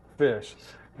brutal fish.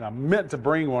 And I meant to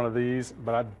bring one of these,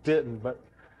 but I didn't. But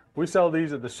we sell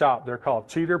these at the shop. They're called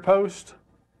cheater post.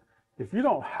 If you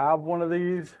don't have one of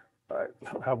these, I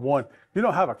don't have one. If you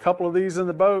don't have a couple of these in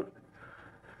the boat,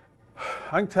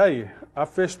 I can tell you, I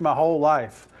fished my whole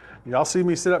life. Y'all see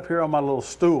me sit up here on my little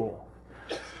stool.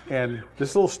 And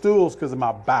this little stool is because of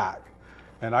my back.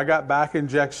 And I got back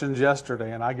injections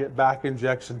yesterday, and I get back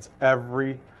injections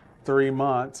every 3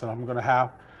 months. And I'm going to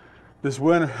have this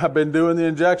winter. I've been doing the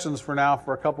injections for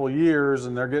a couple of years,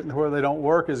 and they're getting to where they don't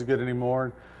work as good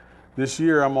anymore. This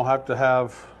year, I'm going to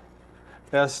have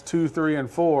S2, 3, and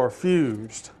 4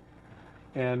 fused.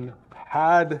 And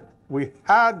had we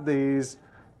had these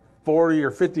 40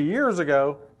 or 50 years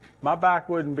ago, my back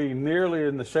wouldn't be nearly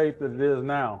in the shape that it is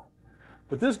now.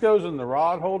 But this goes in the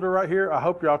rod holder right here. I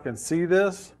hope y'all can see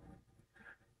this.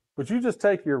 But you just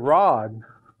take your rod.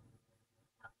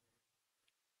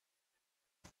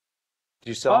 Do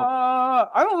you sell them?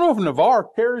 I don't know if Navarre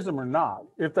carries them or not.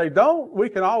 If they don't, we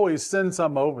can always send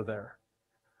some over there.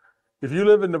 If you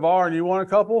live in Navarre and you want a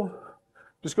couple,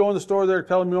 just go in the store there,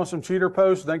 tell them you want some cheater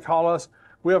posts, then call us.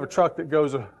 We have a truck that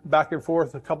goes back and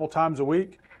forth a couple times a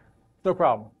week. No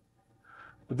problem.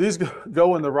 But these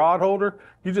go in the rod holder.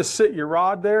 You just sit your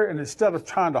rod there, and instead of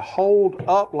trying to hold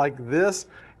up like this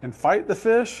and fight the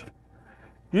fish,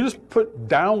 you just put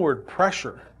downward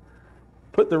pressure.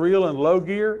 Put the reel in low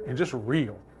gear and just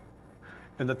reel.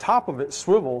 And the top of it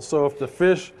swivels, so if the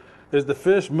fish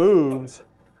moves,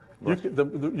 you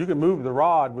can move the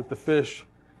rod with the fish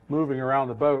moving around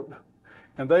the boat.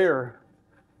 And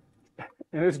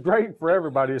it's great for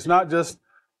everybody. It's not just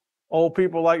old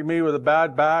people like me with a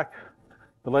bad back.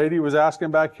 The lady was asking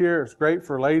back here, it's great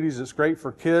for ladies, it's great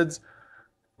for kids.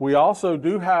 We also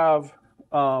do have,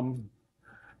 and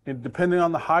depending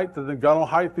on the height, the gunnel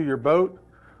height of your boat,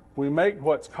 we make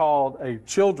what's called a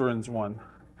children's one.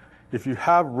 If you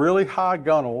have really high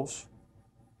gunnels,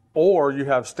 or you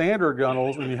have standard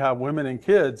gunnels and you have women and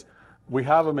kids, we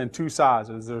have them in 2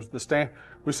 sizes. There's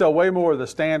we sell way more of the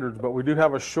standards, but we do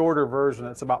have a shorter version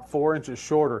that's about 4 inches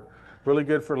shorter. Really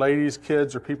good for ladies,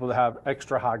 kids, or people that have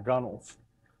extra high gunnels.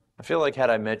 I feel like had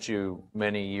I met you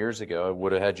many years ago, I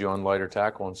would have had you on lighter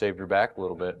tackle and saved your back a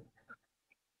little bit.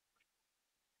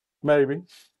 Maybe.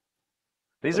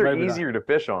 These are easier to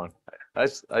fish on.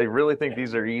 I really think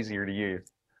these are easier to use.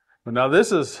 But now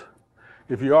this is,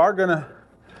 if you are gonna,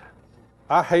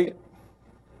 I hate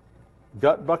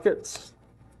gut buckets,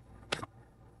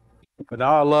 but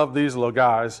now I love these little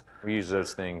guys. We use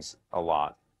those things a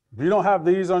lot. If you don't have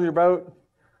these on your boat,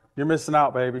 you're missing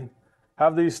out, baby.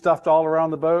 Have these stuffed all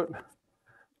around the boat.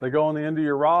 They go on the end of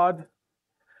your rod.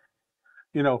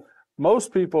 You know,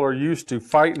 most people are used to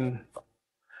fighting,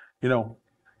 you know,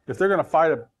 if they're going to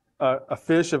fight a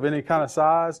fish of any kind of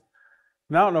size.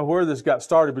 And I don't know where this got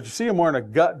started, but you see them wearing a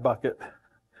gut bucket.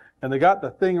 And they got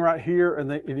the thing right here,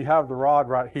 and you have the rod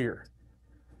right here.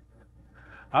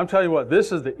 I'm telling you what,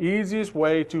 this is the easiest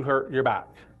way to hurt your back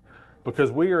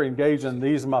because we are engaging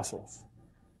these muscles.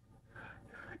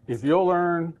 If you'll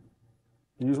learn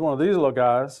to use one of these little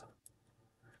guys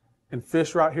and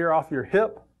fish right here off your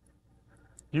hip,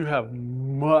 you have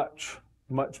much,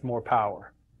 much more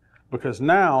power. Because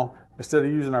now, instead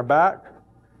of using our back,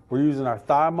 we're using our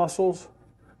thigh muscles,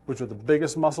 which are the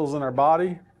biggest muscles in our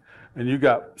body, and you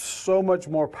got so much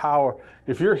more power.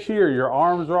 If you're here, your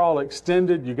arms are all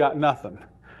extended, you got nothing.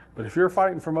 But if you're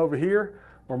fighting from over here,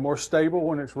 we're more stable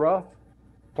when it's rough.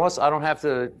 Plus, I don't have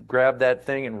to grab that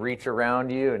thing and reach around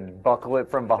you and buckle it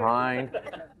from behind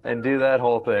and do that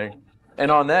whole thing. And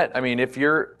on that, I mean, if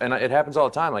you're, and it happens all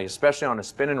the time, like especially on a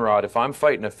spinning rod, if I'm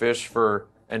fighting a fish for,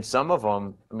 and some of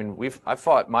them, I mean, I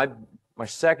fought my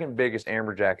second biggest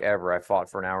amberjack ever, I fought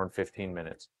for 1 hour and 15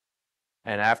 minutes.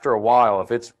 And after a while,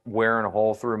 if it's wearing a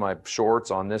hole through my shorts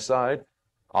on this side,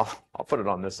 I'll put it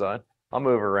on this side. I'll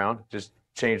move it around, just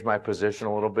change my position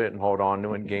a little bit and hold on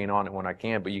to it and gain on it when I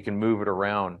can. But you can move it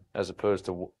around as opposed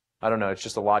to, I don't know, it's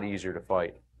just a lot easier to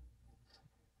fight.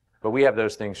 But we have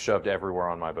those things shoved everywhere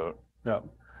on my boat. Yeah,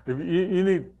 you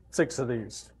need 6 of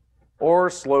these. Or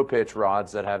slow pitch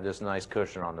rods that have this nice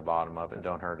cushion on the bottom of it and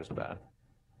don't hurt as bad.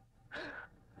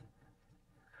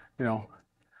 You know,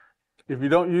 if you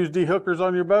don't use dehookers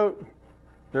on your boat,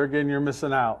 there again, you're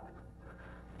missing out.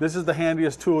 This is the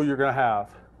handiest tool you're going to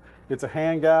have. It's a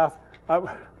hand gaff.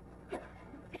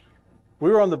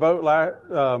 We were on the boat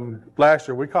last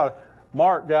year. We caught,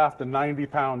 Mark gaffed a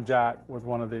 90-pound jack with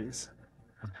one of these.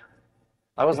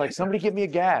 I was like, somebody get me a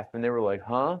gaff. And they were like,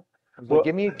 huh? I was like,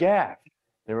 give me a gaff.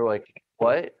 They were like,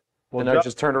 what? And I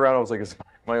just turned around. I was like, it's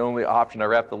my only option. I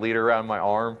wrapped the leader around my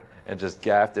arm and just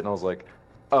gaffed it. And I was like,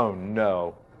 oh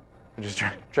no. I just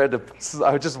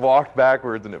I just walked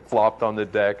backwards and it flopped on the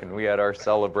deck, and we had our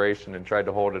celebration and tried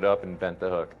to hold it up and bent the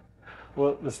hook.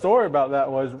 Well, the story about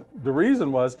that was, the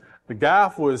reason was the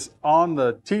gaff was on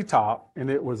the T-top and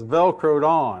it was Velcroed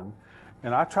on.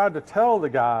 And I tried to tell the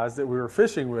guys that we were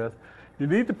fishing with, you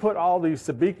need to put all these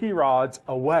sabiki rods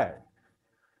away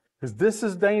because this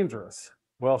is dangerous.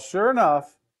 Well, sure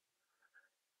enough,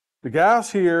 the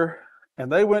gaff's here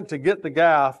and they went to get the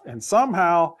gaff, and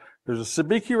somehow there's a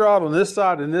sabiki rod on this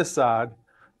side and this side.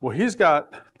 Well,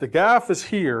 the gaff is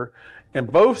here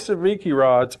and both sabiki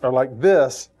rods are like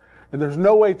this, and there's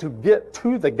no way to get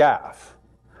to the gaff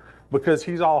because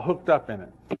he's all hooked up in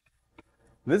it.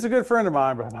 This is a good friend of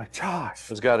mine, but I'm like, Josh.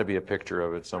 There's got to be a picture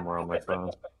of it somewhere on my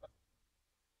phone.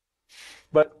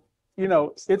 But, you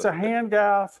know, it's a hand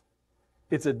gaff.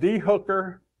 It's a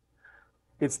de-hooker.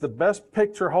 It's the best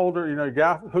picture holder. You know, you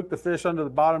hook the fish under the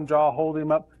bottom jaw, hold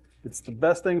him up. It's the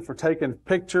best thing for taking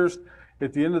pictures.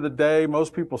 At the end of the day,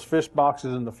 most people's fish box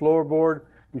is in the floorboard.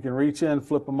 You can reach in,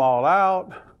 flip them all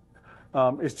out.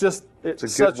 It's a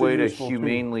good way to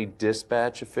humanely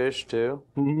dispatch a fish too.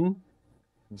 Mm-hmm.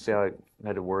 You see how I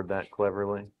had to word that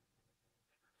cleverly?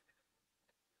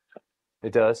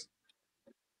 It does.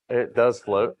 It does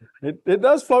float. It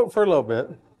does float for a little bit.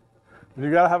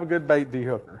 You got to have a good bait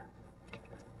de-hooker.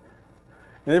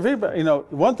 And if anybody, you know,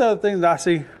 one other thing that I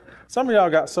see, some of y'all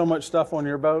got so much stuff on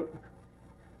your boat.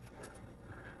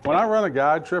 When I run a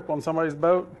guide trip on somebody's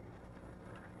boat,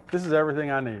 this is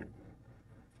everything I need.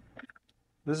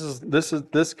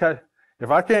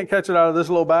 If I can't catch it out of this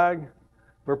little bag,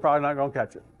 we're probably not going to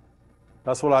catch it.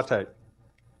 That's what I take.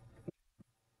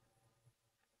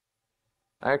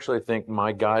 I actually think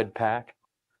my guide pack,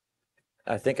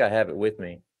 I think I have it with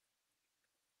me.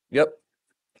 Yep.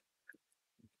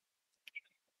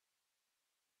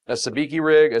 A sabiki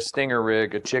rig, a stinger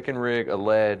rig, a chicken rig, a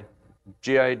lead,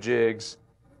 GI jigs,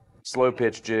 slow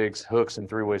pitch jigs, hooks, and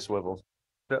three-way swivels.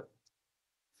 Yep.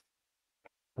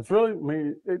 It's really, I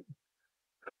mean,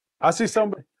 I see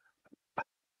somebody,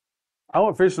 I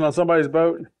went fishing on somebody's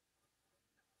boat.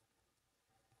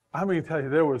 I mean, tell you,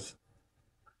 there was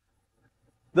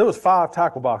 5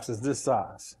 tackle boxes this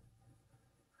size.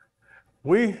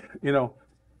 You know,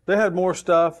 they had more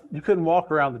stuff. You couldn't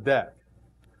walk around the deck.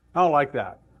 I don't like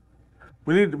that.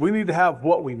 We need to have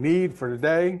what we need for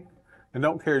today and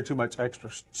don't carry too much extra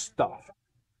stuff.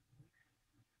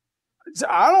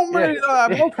 I don't really,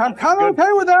 I'm kind of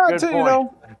okay with that too, you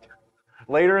know.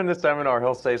 Later in the seminar,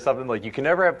 he'll say something like, you can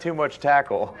never have too much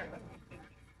tackle.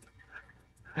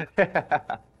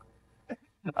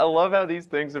 I love how these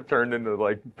things have turned into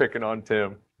like picking on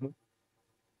Tim.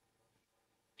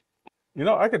 You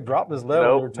know, I could drop this lead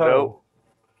on your toe.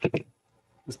 Nope.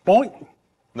 This point.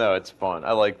 No, it's fun.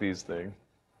 I like these things.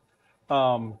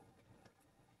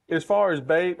 As far as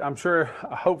bait, I'm sure,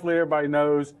 hopefully everybody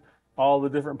knows all the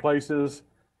different places,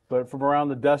 but from around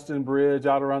the Destin Bridge,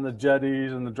 out around the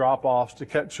jetties and the drop-offs to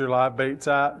catch your live baits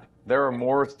at. There are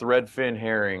more threadfin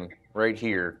herring right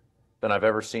here than I've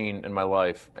ever seen in my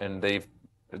life, and they've,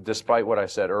 despite what I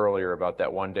said earlier about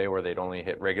that one day where they'd only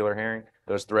hit regular herring,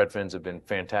 those threadfins have been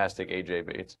fantastic AJ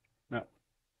baits. Yeah.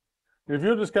 If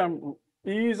you'll just come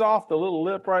ease off the little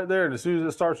lip right there, and as soon as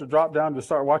it starts to drop down, just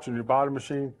start watching your bottom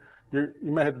machine. You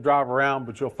may have to drive around,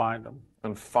 but you'll find them.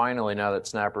 And finally, now that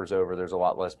snapper's over, there's a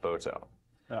lot less boats out.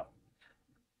 Yeah.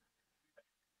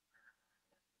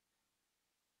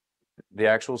 The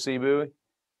actual sea buoy,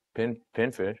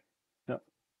 pinfish. Yeah.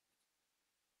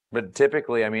 But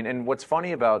typically, I mean, and what's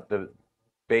funny about the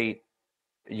bait,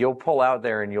 you'll pull out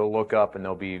there and you'll look up and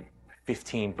there'll be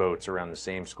 15 boats around the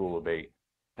same school of bait.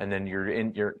 And then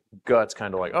your gut's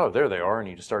kind of like, oh, there they are, and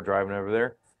you just start driving over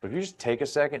there. But if you just take a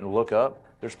second and look up,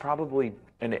 there's probably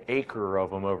an acre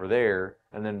of them over there,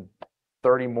 and then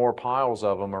 30 more piles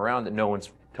of them around that no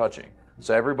one's touching.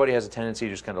 So everybody has a tendency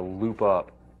to just kind of loop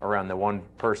up around the one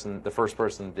person, the first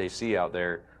person that they see out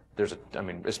there. I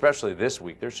mean, especially this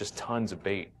week, there's just tons of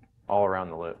bait all around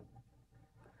the lip.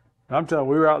 I'm telling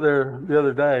you, we were out there the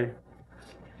other day.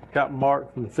 Capt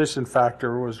Mark from the Fishing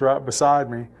Factor was right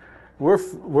beside me.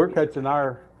 We're catching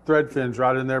our thread fins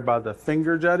right in there by the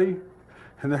finger jetty,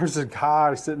 and there's a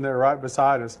guy sitting there right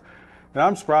beside us. And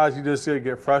I'm surprised he just didn't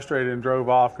get frustrated and drove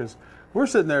off, because we're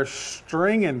sitting there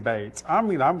stringing baits. I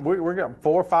mean, we're getting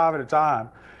 4 or 5 at a time.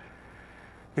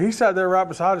 And he sat there right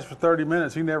beside us for 30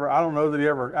 minutes. I don't know that he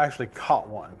ever actually caught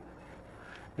one.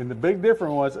 And the big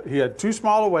difference was he had 2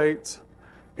 smaller weights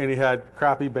and he had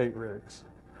crappy bait rigs.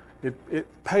 It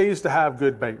pays to have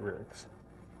good bait rigs.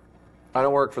 I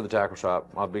don't work for the tackle shop.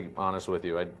 I'll be honest with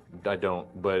you. I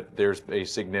don't. But there's a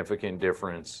significant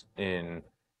difference in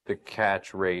the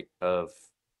catch rate of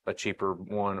a cheaper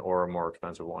one or a more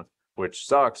expensive one, which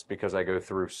sucks because I go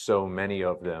through so many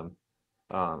of them,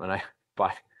 and I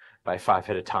buy 5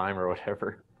 at a time or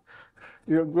whatever.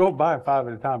 You go buy 5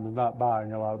 at a time is not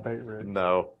buying a lot of bait rigs.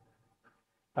 No,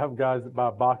 I have guys that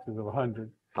buy boxes of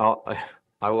 100.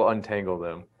 I will untangle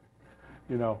them.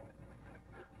 You know,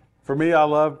 for me, I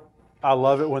love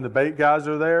it when the bait guys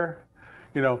are there.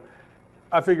 You know,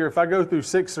 I figure if I go through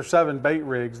 6 or 7 bait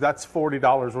rigs, that's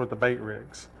 $40 worth of bait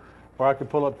rigs. Or I could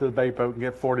pull up to the bait boat and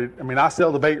get 40. I mean, I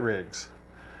sell the bait rigs.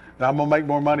 And I'm gonna make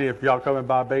more money if y'all come and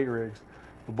buy bait rigs.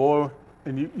 But boy,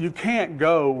 and you can't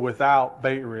go without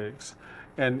bait rigs.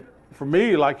 And for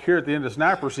me, like here at the end of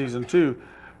snapper season too,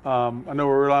 I know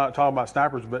we're not talking about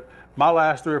snappers, but my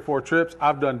last 3 or 4 trips,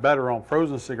 I've done better on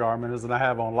frozen cigar minnows than I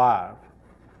have on live.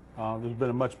 There's been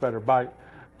a much better bite.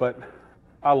 But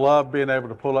I love being able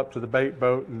to pull up to the bait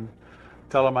boat and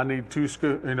tell them I need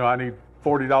I need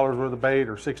 $40 worth of bait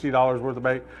or $60 worth of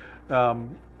bait.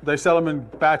 They sell them in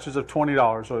batches of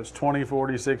 $20, so it's 20,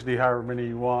 40, 60, however many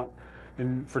you want.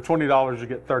 And for $20, you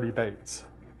get 30 baits.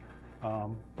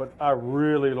 But I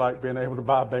really like being able to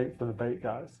buy bait for the bait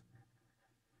guys.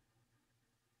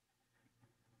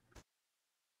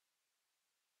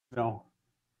 You know,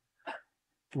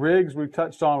 rigs we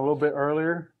touched on a little bit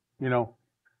earlier, 10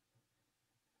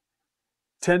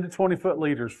 to 20 foot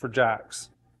leaders for jacks.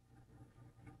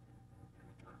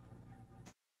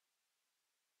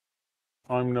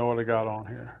 I don't even know what I got on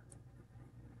here.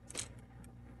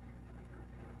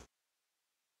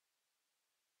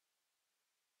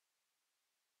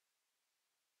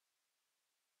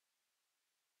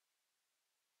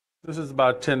 This is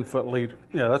about a 10-foot leader.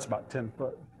 Yeah, that's about 10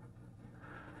 foot.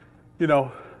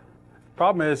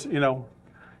 Problem is, you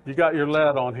got your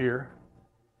lead on here.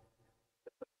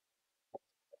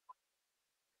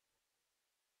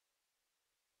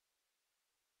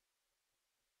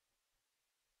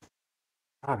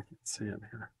 I can't see in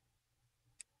here.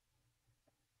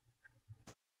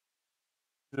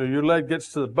 Your lead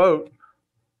gets to the boat.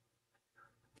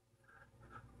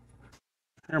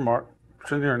 Here, Mark,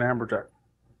 pretend you're an amberjack.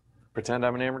 Pretend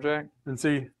I'm an amberjack? And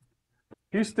see,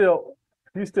 he's still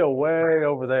way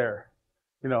over there.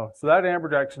 So that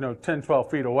amberjack's 10,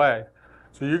 12 feet away.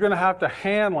 So you're going to have to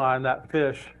hand line that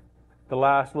fish the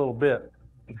last little bit.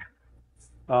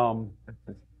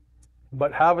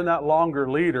 But having that longer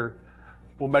leader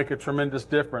will make a tremendous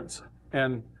difference.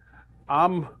 And I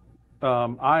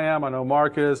know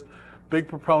Mark is, big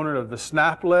proponent of the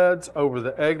snap leads over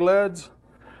the egg leads.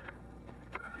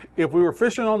 If we were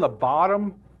fishing on the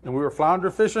bottom and we were flounder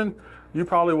fishing, you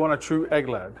probably want a true egg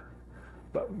lead.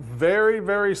 But very,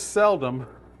 very seldom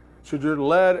should your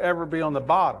lead ever be on the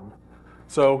bottom.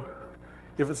 So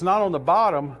if it's not on the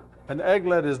bottom, an egg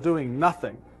lead is doing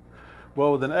nothing.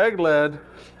 Well, with an egg lead,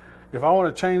 if I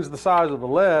want to change the size of the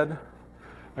lead,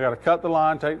 I got to cut the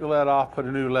line, take the lead off, put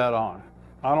a new lead on.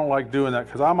 I don't like doing that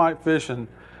because I might fish in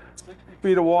 60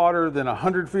 feet of water, then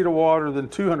 100 feet of water, then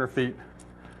 200 feet.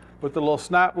 With the little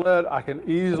snap lead, I can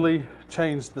easily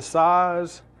change the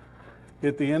size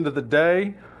at the end of the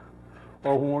day,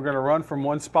 or when we're going to run from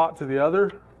one spot to the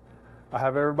other. I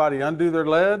have everybody undo their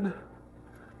lead,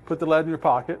 put the lead in your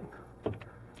pocket.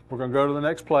 We're going to go to the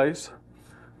next place.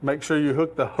 Make sure you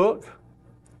hook the hook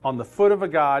on the foot of a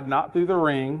guide, not through the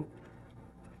ring.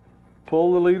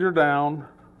 Pull the leader down.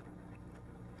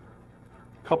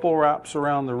 Couple wraps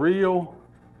around the reel.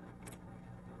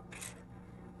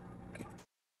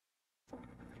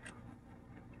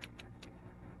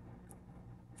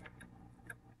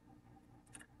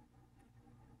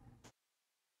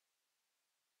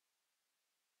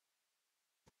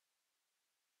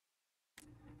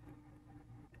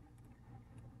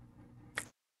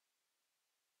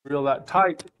 Reel that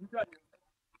tight.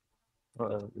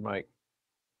 Mike.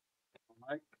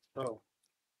 Oh.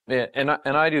 Yeah, and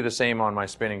I do the same on my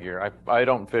spinning gear. I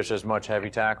don't fish as much heavy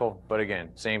tackle, but again,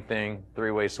 same thing,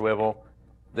 3-way swivel.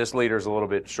 This leader's a little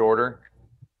bit shorter,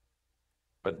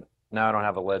 but now I don't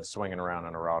have the lead swinging around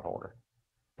in a rod holder.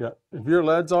 Yeah, if your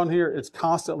lead's on here, it's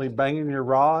constantly banging your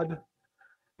rod.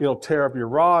 It'll tear up your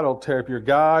rod, it'll tear up your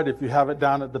guide. If you have it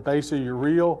down at the base of your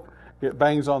reel, it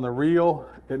bangs on the reel,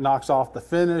 it knocks off the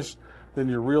finish, then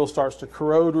your reel starts to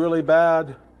corrode really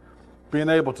bad. Being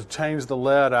able to change the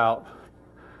lead out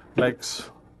makes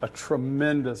a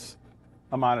tremendous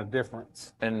amount of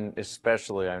difference. And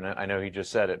especially, I know he just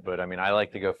said it, but I mean, I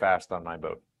like to go fast on my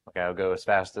boat. Okay, I'll go as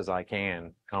fast as I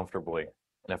can comfortably.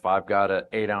 And if I've got an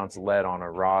 8-ounce lead on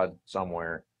a rod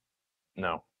somewhere,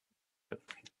 no,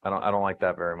 I don't like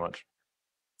that very much.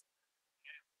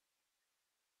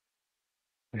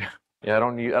 Yeah, I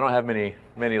don't have many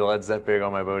leads that big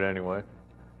on my boat anyway.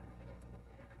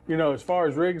 you know, as far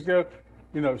as rigs go,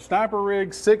 you know, snapper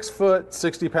rig, 6 foot,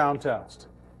 60-pound test.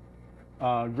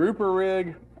 Grouper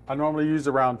rig, I normally use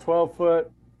around 12 foot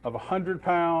of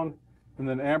 100-pound, and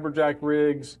then amberjack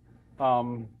rigs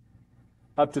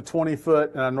up to 20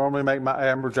 foot, and I normally make my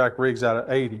amberjack rigs out of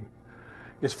 80.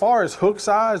 As far as hook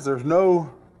size, it's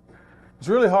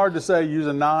really hard to say use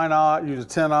a 9/0, use a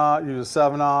 10/0, use a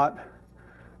 7/0.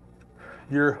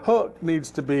 Your hook needs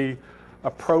to be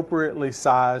appropriately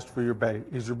sized for your bait.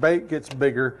 As your bait gets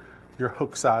bigger, your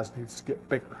hook size needs to get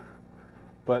bigger.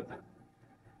 But,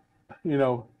 you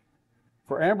know,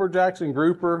 for amberjacks and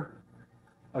grouper,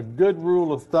 a good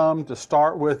rule of thumb to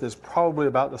start with is probably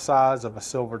about the size of a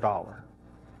silver dollar.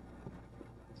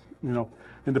 You know,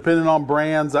 and depending on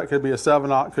brands, that could be a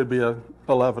 7/0, could be a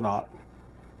 11/0.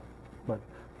 But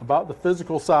about the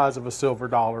physical size of a silver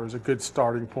dollar is a good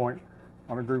starting point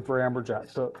on a grouper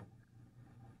amberjack hook.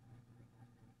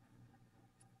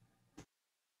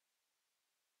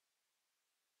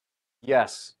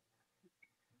 Yes.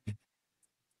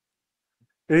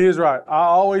 He is right. I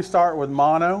always start with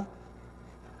mono,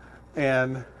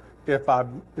 and if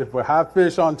we have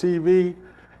fish on TV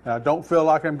and I don't feel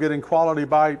like I'm getting quality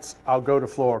bites, I'll go to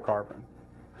fluorocarbon.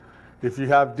 If you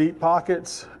have deep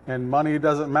pockets and money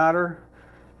doesn't matter,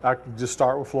 I can just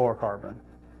start with fluorocarbon.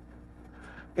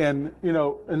 And you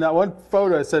know, in that one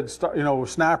photo it said, you know,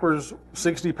 snappers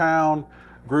 60-pound,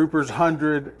 groupers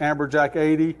 100, amberjack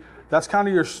 80. That's kind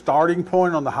of your starting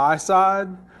point on the high side.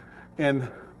 And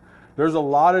there's a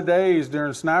lot of days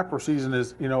during snapper season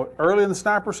is, you know, early in the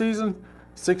snapper season,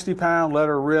 60-pound, let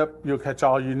her rip, you'll catch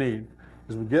all you need.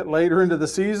 As we get later into the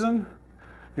season,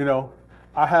 you know,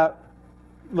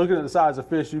 looking at the size of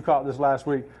fish you caught this last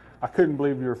week, I couldn't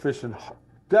believe you were fishing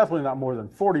definitely not more than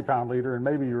 40-pound leader, and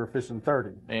maybe you were fishing 30.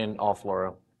 And all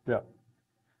fluoro. Yeah.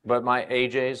 But my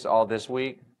AJs all this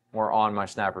week were on my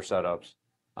snapper setups.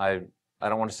 I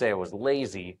don't want to say I was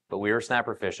lazy, but we were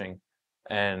snapper fishing,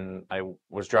 and I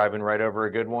was driving right over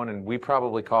a good one, and we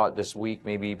probably caught this week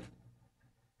maybe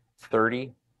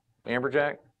 30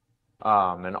 amberjack,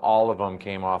 and all of them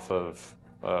came off of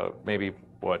maybe,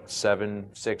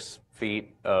 6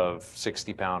 feet of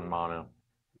 60-pound mono.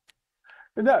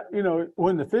 And that, you know,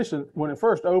 when it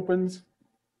first opens,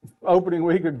 opening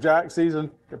week of jack season,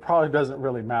 it probably doesn't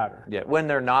really matter. Yeah, when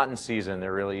they're not in season,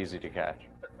 they're really easy to catch.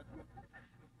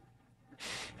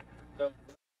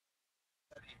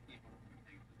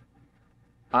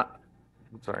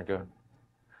 Sorry, go ahead.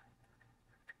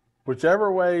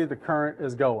 Whichever way the current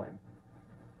is going.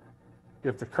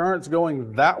 If the current's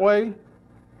going that way,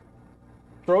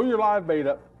 throw your live bait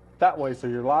up that way so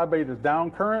your live bait is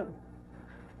down current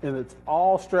and it's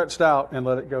all stretched out, and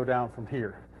let it go down from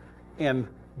here. And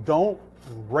don't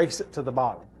race it to the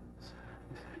bottom.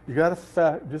 You got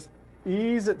to just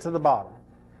ease it to the bottom.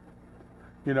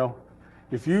 You know,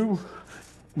 if you,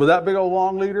 with that big old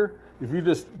long leader, if you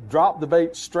just drop the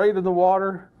bait straight in the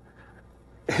water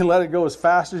and let it go as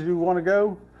fast as you want to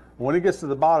go, when it gets to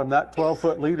the bottom, that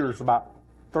 12-foot leader is about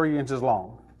 3 inches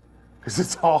long because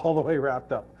it's all the way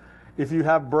wrapped up. If you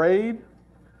have braid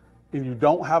and you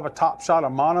don't have a top shot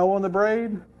of mono on the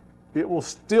braid, it will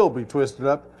still be twisted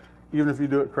up even if you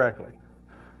do it correctly.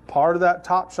 Part of that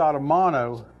top shot of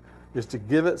mono is to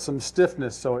give it some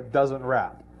stiffness so it doesn't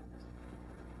wrap.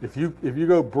 If you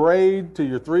go braid to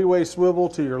your 3-way swivel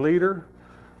to your leader,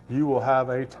 you will have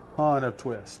a ton of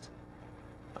twist.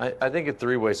 I think a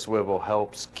 3-way swivel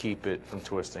helps keep it from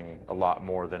twisting a lot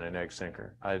more than an egg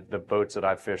sinker. The boats that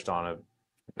I've fished on,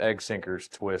 egg sinkers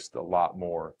twist a lot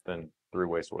more than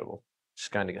 3-way swivel.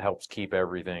 Just kind of helps keep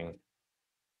everything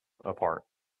apart.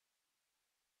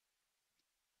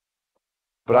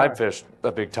 But I've fished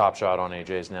a big top shot on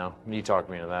AJs now. You talked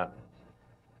me into that.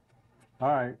 All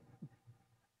right.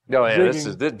 Oh yeah,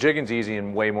 this jigging's easy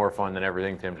and way more fun than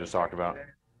everything Tim just talked about.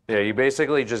 Yeah, you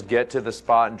basically just get to the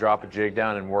spot and drop a jig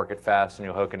down and work it fast, and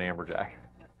you'll hook an amberjack.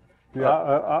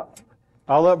 Yeah,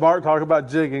 I'll let Mark talk about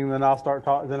jigging, then I'll talk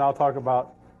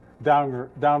about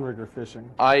downrigger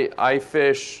fishing. I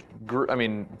fish,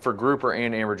 for grouper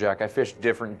and amberjack, I fish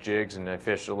different jigs and I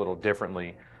fish a little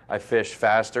differently. I fish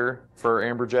faster for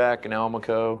amberjack and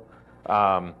almaco,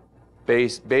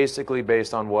 basically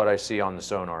based on what I see on the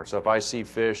sonar. So if I see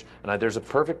fish, and there's a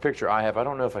perfect picture I have, I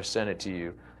don't know if I sent it to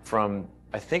you, from,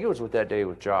 I think it was with that day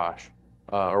with Josh,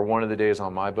 or one of the days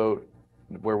on my boat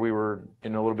where we were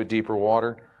in a little bit deeper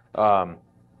water.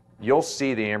 You'll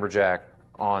see the amberjack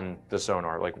on the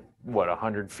sonar, like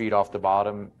 100 feet off the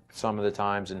bottom some of the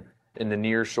times, and in the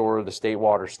near shore, the state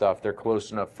water stuff, they're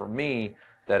close enough for me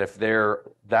that if they're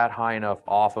that high enough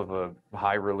off of a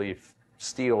high relief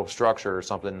steel structure or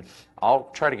something, I'll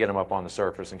try to get them up on the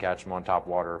surface and catch them on top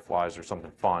water or flies or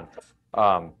something fun.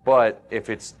 But if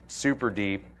it's super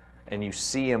deep and you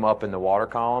see them up in the water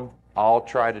column, I'll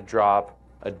try to drop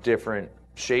a different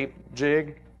shape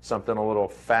jig, something a little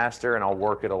faster, and I'll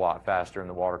work it a lot faster in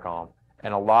the water column.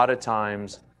 And a lot of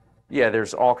times, yeah,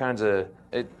 there's all kinds of,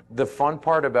 the fun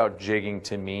part about jigging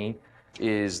to me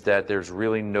is that there's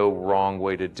really no wrong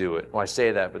way to do it. Well, I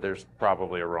say that, but there's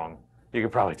probably a wrong. You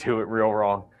could probably do it real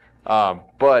wrong.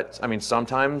 But, I mean,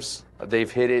 sometimes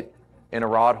they've hit it in a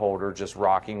rod holder just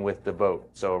rocking with the boat.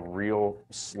 So a real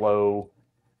slow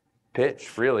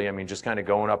pitch, really. I mean, just kind of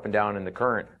going up and down in the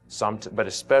current. But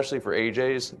especially for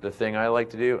AJs, the thing I like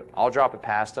to do, I'll drop it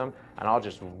past them, and I'll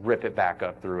just rip it back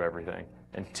up through everything.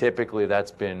 And typically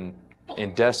that's been,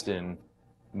 in Destin,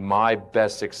 my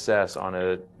best success on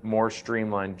a more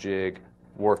streamlined jig,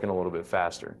 working a little bit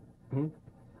faster. Mm-hmm.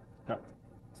 Yeah.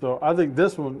 So I think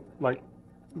this one, like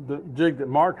the jig that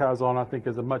Mark has on, I think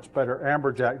is a much better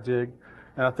Amberjack jig.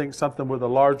 And I think something with a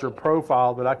larger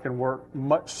profile that I can work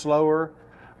much slower,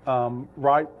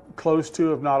 right close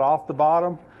to, if not off the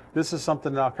bottom. This is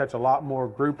something that I'll catch a lot more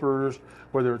groupers,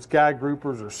 whether it's gag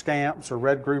groupers or scamps or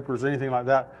red groupers, anything like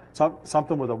that.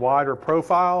 Something with a wider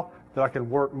profile that I can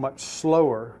work much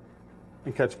slower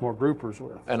and catch more groupers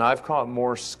with. And I've caught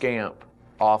more scamp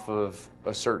off of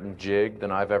a certain jig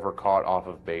than I've ever caught off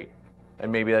of bait.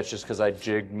 And maybe that's just because I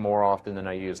jig more often than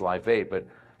I use live bait, but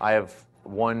I have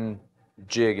one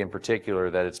jig in particular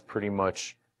that it's pretty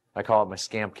much, I call it my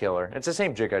scamp killer. It's the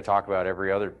same jig I talk about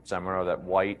every other seminar, that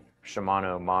white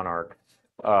Shimano Monarch.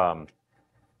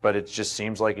 But it just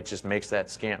seems like it just makes that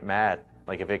scamp mad.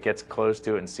 Like if it gets close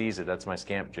to it and sees it, that's my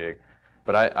scamp jig.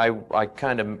 But I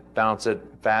kind of bounce it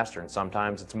faster, and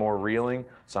sometimes it's more reeling,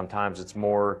 sometimes it's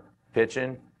more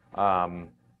pitching.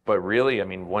 But really, I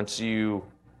mean, once you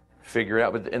figure it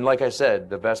out, and like I said,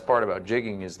 the best part about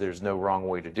jigging is there's no wrong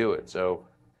way to do it. So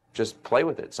just play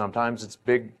with it. Sometimes it's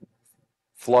big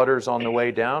flutters on the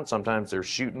way down, sometimes they're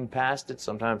shooting past it,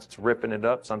 sometimes it's ripping it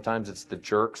up, sometimes it's the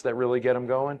jerks that really get them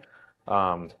going.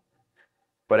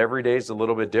 But every day is a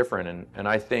little bit different, and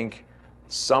I think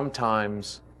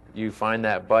sometimes you find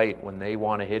that bite when they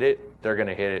want to hit it, they're going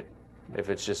to hit it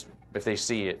if they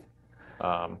see it.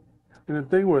 And the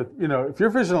thing with, if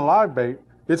you're fishing a live bait,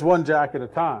 it's one jack at a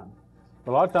time.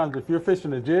 A lot of times if you're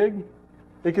fishing a jig,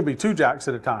 it could be two jacks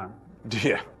at a time.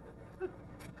 Yeah.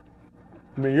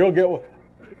 I mean, you'll get,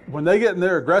 when they get in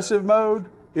their aggressive mode,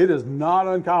 it is not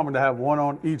uncommon to have one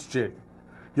on each jig.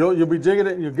 You'll be jigging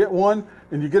it and you'll get one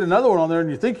and you get another one on there and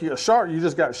you think you got sharked, you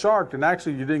just got sharked, and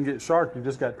actually you didn't get sharked, you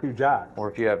just got two jacks.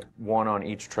 Or if you have one on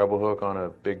each treble hook on a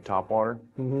big topwater,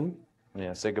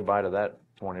 yeah, say goodbye to that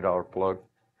 $20 plug.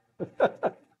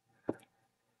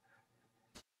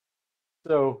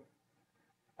 So,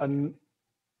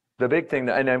 the big thing,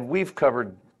 and we've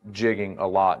covered jigging a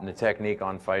lot and the technique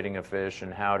on fighting a fish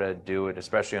and how to do it,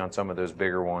 especially on some of those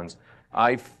bigger ones.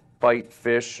 I fight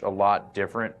fish a lot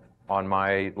different on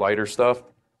my lighter stuff,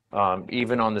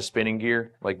 even on the spinning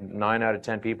gear. Like 9 out of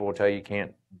 10 people will tell you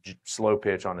can't slow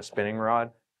pitch on a spinning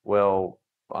rod. Well,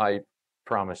 I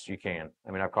promise you can.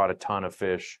 I mean, I've caught a ton of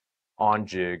fish on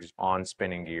jigs, on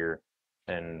spinning gear,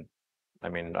 and I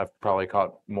mean, I've probably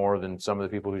caught more than some of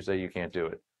the people who say you can't do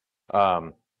it.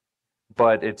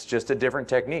 But it's just a different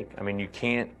technique. I mean, you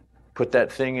can't put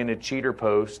that thing in a cheater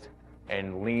post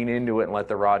and lean into it and let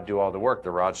the rod do all the work.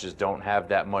 The rods just don't have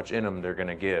that much in them they're going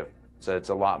to give. So it's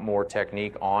a lot more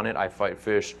technique on it. I fight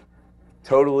fish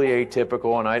totally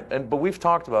atypical, but we've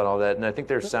talked about all that, and I think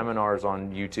there's seminars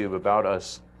on YouTube about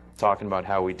us talking about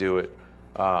how we do it.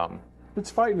 It's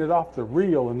fighting it off the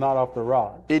reel and not off the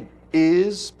rod. It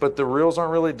is, but the reels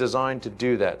aren't really designed to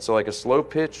do that. So like a slow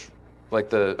pitch, like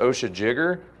the OSHA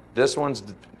jigger, this one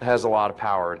has a lot of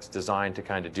power. It's designed to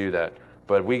kind of do that.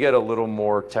 But we get a little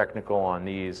more technical on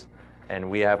these, and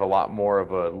we have a lot more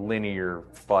of a linear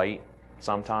fight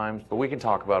sometimes. But we can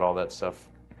talk about all that stuff.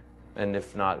 And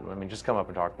if not, I mean, just come up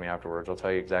and talk to me afterwards. I'll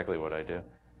tell you exactly what I do.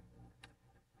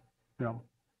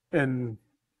 And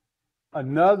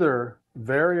another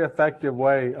very effective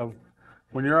way of,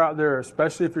 when you're out there,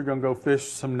 especially if you're going to go fish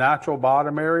some natural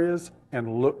bottom areas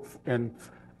and look and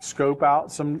scope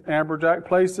out some amberjack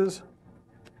places,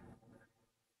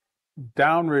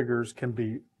 downriggers can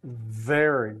be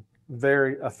very,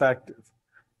 very effective.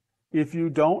 If you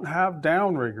don't have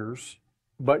downriggers,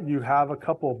 but you have a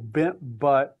couple bent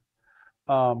butt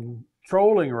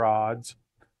trolling rods,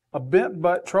 a bent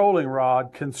butt trolling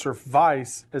rod can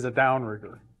suffice as a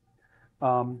downrigger.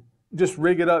 Just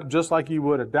rig it up just like you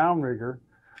would a downrigger.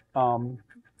 And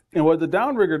what the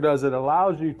downrigger does, it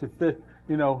allows you to fit,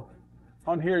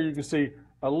 on here you can see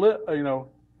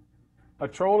A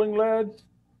trolling lead,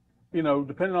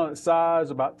 depending on its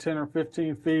size, about 10 or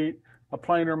 15 feet. A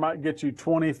planer might get you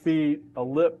 20 feet. A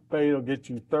lip bait will get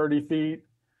you 30 feet.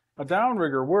 A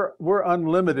downrigger, we're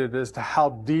unlimited as to how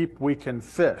deep we can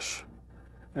fish.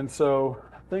 And so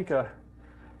I think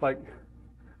like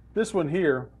this one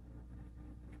here,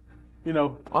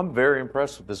 I'm very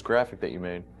impressed with this graphic that you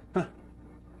made.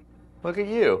 Look at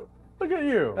you. Look at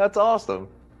you. That's awesome.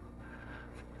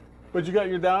 But you got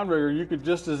your downrigger, you could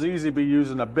just as easy be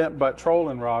using a bent butt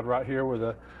trolling rod right here with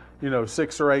a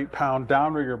 6 or 8 pound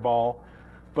downrigger ball.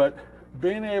 But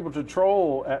being able to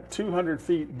troll at 200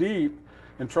 feet deep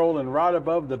and trolling right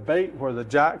above the bait where the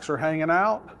jacks are hanging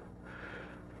out,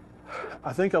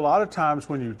 I think a lot of times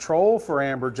when you troll for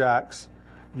amberjacks,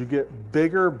 you get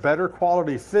bigger, better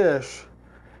quality fish,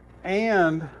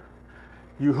 and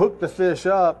you hook the fish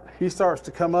up, he starts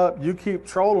to come up, you keep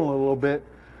trolling a little bit,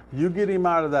 you get him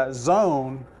out of that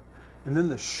zone, and then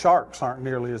the sharks aren't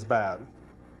nearly as bad.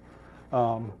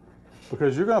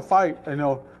 Because you're going to fight,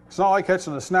 it's not like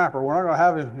catching a snapper. We're not going to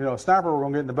have him, a snapper, we're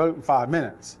going to get in the boat in 5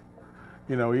 minutes,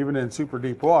 even in super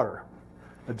deep water.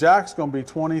 A jack's going to be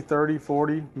 20, 30,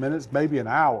 40 minutes, maybe an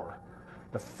hour.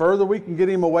 The further we can get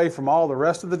him away from all the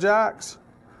rest of the jacks,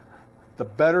 the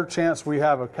better chance we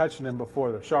have of catching him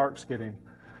before the sharks get him.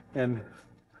 And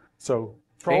so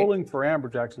trolling for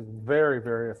amberjacks is very,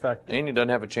 very effective. And he doesn't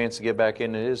have a chance to get back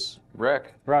into his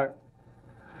wreck. Right.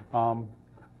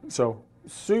 So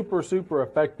super, super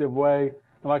effective way.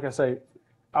 And like I say,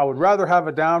 I would rather have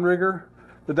a downrigger.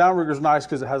 The downrigger is nice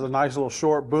because it has a nice little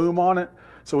short boom on it.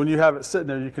 So when you have it sitting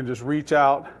there, you can just reach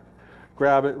out,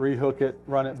 grab it, rehook it,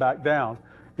 run it back down.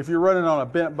 If you're running on a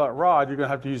bent butt rod, you're going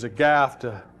to have to use a gaff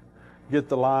to get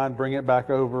the line, bring it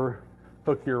back over,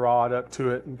 hook your rod up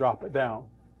to it, and drop it down.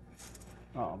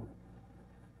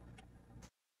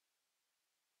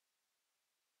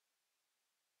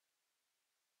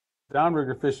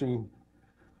 Downrigger fishing,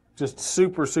 just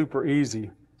super, super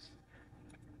easy.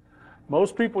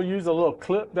 Most people use a little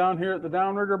clip down here at the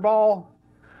downrigger ball.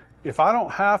 If I don't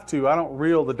have to, I don't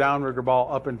reel the downrigger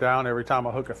ball up and down every time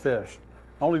I hook a fish.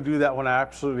 I only do that when I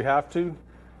absolutely have to.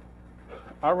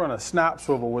 I run a snap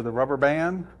swivel with a rubber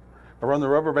band. I run the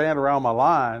rubber band around my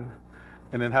line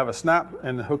and then have a snap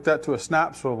and hook that to a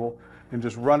snap swivel and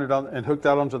just run it on and hook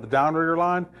that onto the downrigger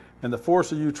line, and the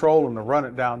force of you trolling to run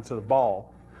it down to the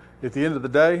ball. At the end of the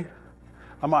day,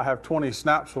 I might have 20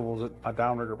 snap swivels at a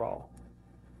downrigger ball.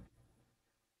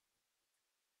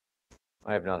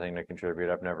 I have nothing to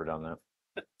contribute. I've never done that.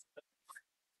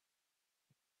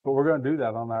 But we're going to do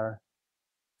that on our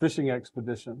fishing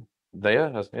expedition. Yeah,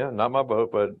 not my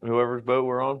boat, but whoever's boat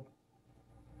we're on.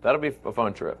 That'll be a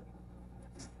fun trip.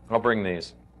 I'll bring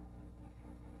these.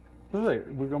 I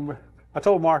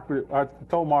told Mark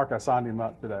I signed him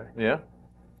up today. Yeah?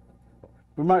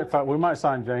 We might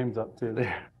sign James up too.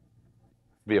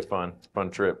 Be a fun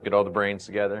trip. Get all the brains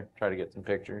together. Try to get some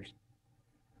pictures.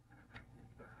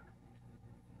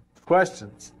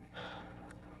 Questions?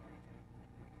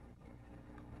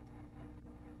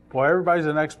 Boy, everybody's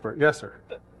an expert. Yes, sir.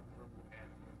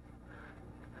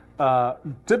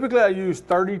 Typically, I use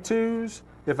 32s.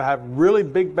 If I have really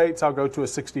big baits, I'll go to a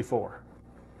 64.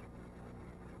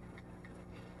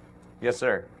 Yes,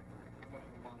 sir.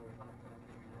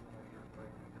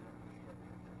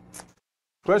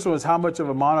 Question was how much of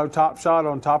a mono top shot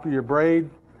on top of your braid?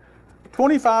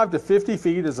 25 to 50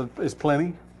 feet is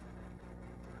plenty.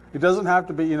 It doesn't have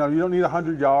to be, you don't need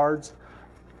 100 yards.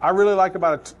 I really like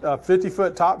about a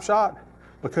 50-foot top shot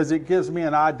because it gives me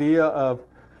an idea of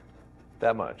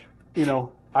that much.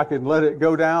 I can let it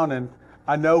go down and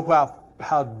I know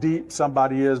how deep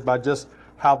somebody is by just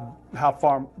how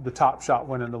far the top shot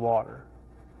went in the water.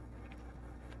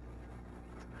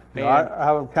 I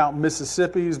have them count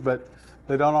Mississippis, but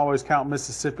they don't always count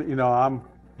Mississippi. I'm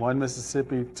 1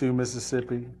 Mississippi, 2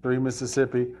 Mississippi, 3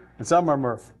 Mississippi, and some of them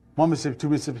are 1 Mississippi, 2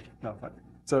 Mississippi. No,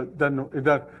 so it doesn't.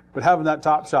 But having that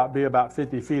top shot be about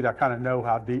 50 feet, I kind of know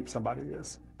how deep somebody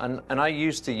is. And I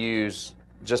used to use,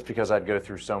 just because I'd go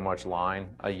through so much line,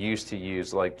 I used to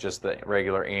use like just the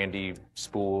regular Andy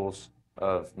spools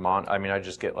of I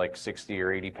just get like 60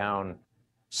 or 80 pound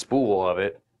spool of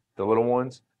it, the little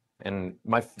ones. And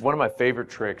one of my favorite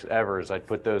tricks ever is I'd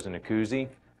put those in a koozie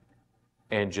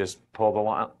and just pull the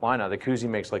line out. The koozie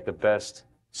makes like the best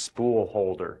spool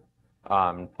holder.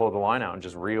 Pull the line out and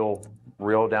just reel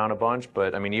down a bunch.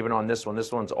 But even on this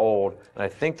one's old, and I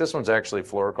think this one's actually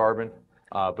fluorocarbon,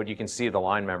 but you can see the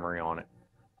line memory on it.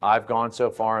 I've gone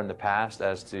so far in the past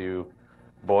as to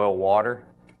boil water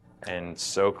and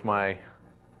soak my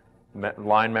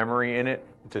line memory in it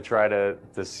to try to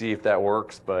see if that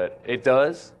works, but it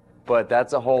does. but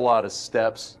that's a whole lot of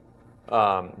steps.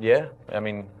 Yeah, I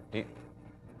mean,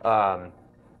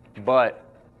 but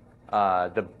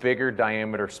the bigger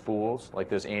diameter spools, like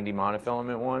those Andy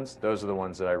monofilament ones, those are the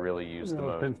ones that I really use the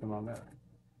most. Pinch on that.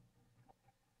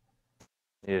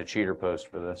 Need a cheater post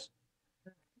for this.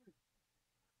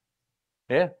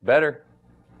 Yeah, better.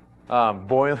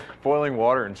 Boiling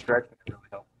water and stretching really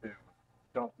helps too.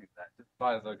 Don't do that. Just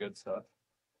buy the good stuff.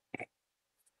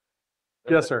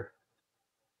 Yes, sir.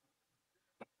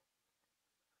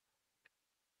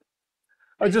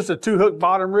 Just a 2-hook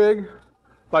bottom rig,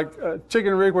 like a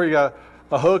chicken rig where you got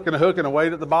a hook and a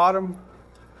weight at the bottom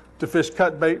to fish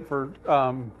cut bait for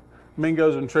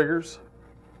mingos and triggers.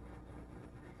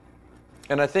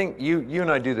 And I think you and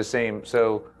I do the same.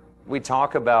 So we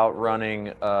talk about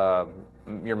running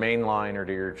your main liner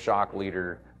to your shock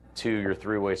leader to your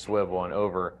 3-way swivel and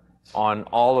over. On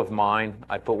all of mine,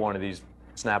 I put one of these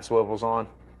snap swivels on,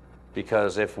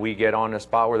 because if we get on a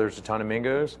spot where there's a ton of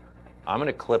mingos, I'm going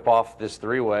to clip off this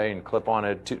 3-way and clip on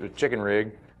a chicken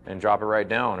rig and drop it right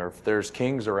down. Or if there's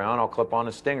kings around, I'll clip on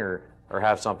a stinger or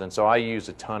have something. So I use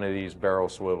a ton of these barrel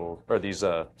swivels, or these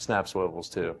snap swivels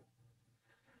too,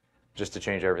 just to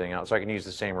change everything out. So I can use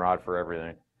the same rod for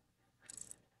everything.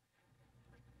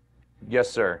 Yes,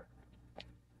 sir.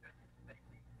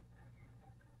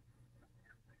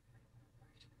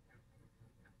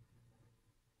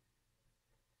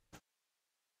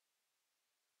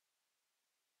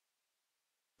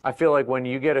 I feel like when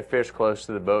you get a fish close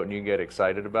to the boat and you get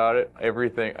excited about it,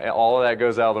 everything, all of that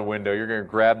goes out the window. You're going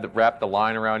to wrap the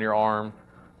line around your arm.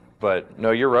 But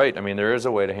no, you're right. I mean, there is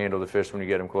a way to handle the fish when you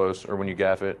get them close or when you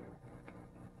gaff it.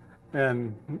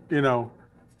 And, you know,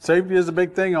 safety is a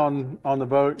big thing on the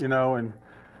boat, you know, and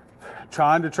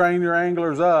trying to train your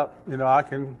anglers up. You know, I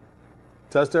can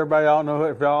test everybody. I don't know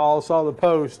if y'all all saw the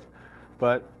post,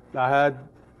 but I had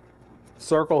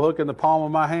circle hook in the palm of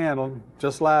my hand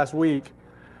just last week.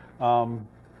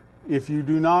 If you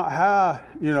do not have,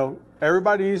 you know,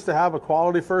 everybody needs to have a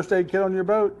quality first aid kit on your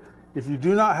boat. If you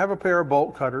do not have a pair of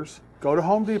bolt cutters, go to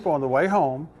Home Depot on the way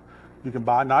home. You can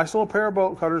buy a nice little pair of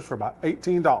bolt cutters for about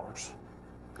 $18.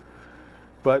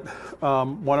 But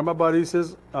one of my buddies,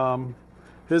 his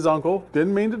uncle,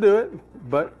 didn't mean to do it,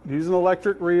 but using an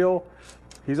electric reel,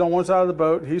 he's on one side of the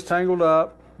boat, he's tangled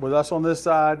up with us on this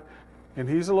side, and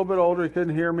he's a little bit older, he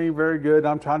couldn't hear me very good.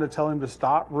 I'm trying to tell him to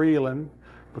stop reeling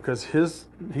because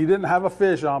he didn't have a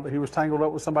fish on, but he was tangled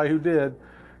up with somebody who did,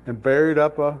 and buried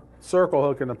up a circle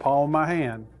hook in the palm of my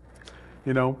hand.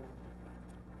 You know,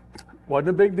 wasn't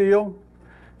a big deal.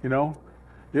 You know,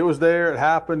 it was there, it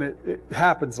happened, it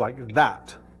happens like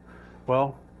that.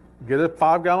 Well, get a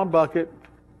 5-gallon bucket,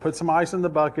 put some ice in the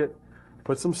bucket,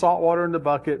 put some salt water in the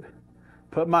bucket,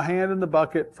 put my hand in the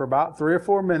bucket for about 3 or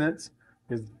 4 minutes,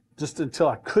 just until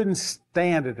I couldn't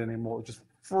stand it anymore, just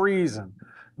freezing.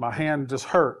 My hand just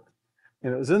hurt.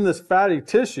 And it was in this fatty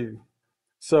tissue.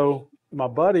 So my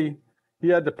buddy,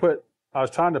 I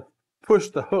was trying to push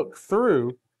the hook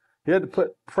through. He had to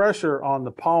put pressure on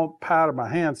the palm pad of my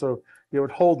hand so it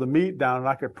would hold the meat down and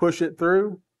I could push it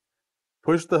through,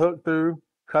 push the hook through,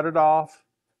 cut it off,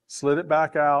 slid it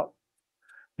back out,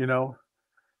 you know.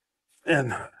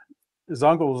 And his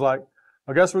uncle was like,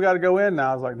 I guess we got to go in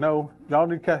now. I was like, no, y'all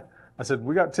need to catch. I said,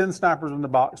 we got 10 snappers in the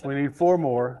box. We need 4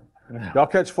 more. Y'all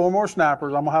catch 4 more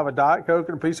snappers. I'm going to have a Diet Coke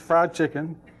and a piece of fried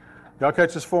chicken. Y'all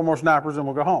catch us 4 more snappers and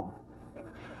we'll go home.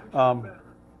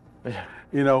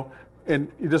 You know, and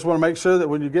you just want to make sure that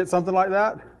when you get something like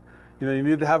that, you know, you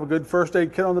need to have a good first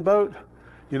aid kit on the boat.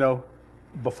 You know,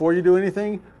 before you do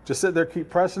anything, just sit there, keep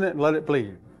pressing it and let it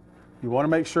bleed. You want to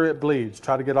make sure it bleeds.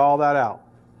 Try to get all that out.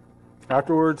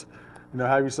 Afterwards, you know,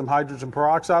 have you some hydrogen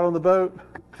peroxide on the boat.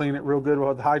 Clean it real good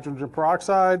with the hydrogen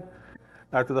peroxide.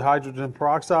 After the hydrogen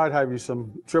peroxide, have you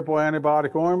some triple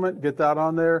antibiotic ointment. Get that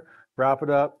on there, wrap it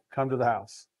up, come to the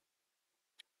house.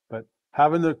 But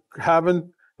having,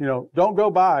 you know, don't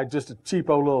go buy just a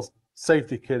cheapo little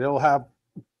safety kit. It'll have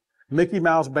Mickey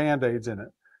Mouse Band-Aids in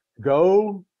it.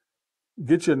 Go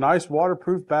get you a nice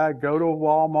waterproof bag. Go to a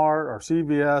Walmart or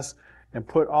CVS and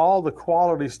put all the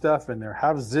quality stuff in there.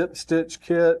 Have zip stitch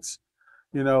kits,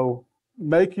 you know,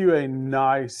 make you a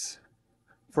nice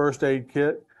first aid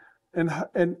kit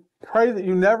and pray that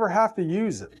you never have to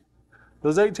use it.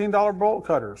 Those $18 bolt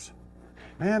cutters,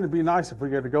 man, it'd be nice if we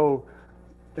get to go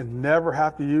and never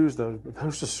have to use those, but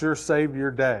those just sure save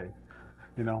your day,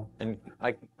 you know. And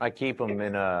I keep them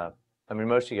in I mean,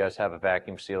 most of you guys have a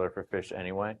vacuum sealer for fish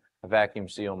anyway. I vacuum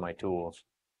seal my tools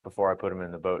before I put them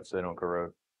in the boat so they don't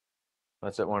corrode.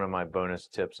 That's one of my bonus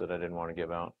tips that I didn't want to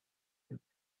give out.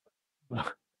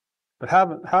 But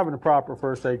having a proper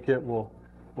first aid kit will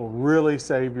will really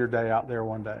save your day out there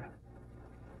one day.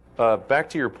 Back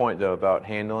to your point though about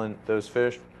handling those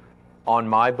fish. On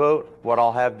my boat, what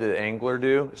I'll have the angler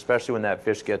do, especially when that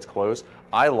fish gets close,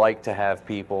 I like to have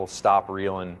people stop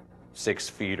reeling 6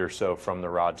 feet or so from the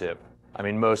rod tip. I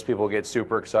mean, most people get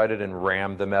super excited and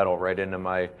ram the metal right into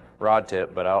my rod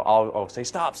tip, but I'll say,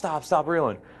 stop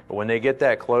reeling. But when they get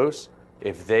that close,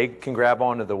 if they can grab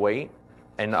onto the weight,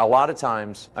 and a lot of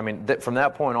times, I mean, from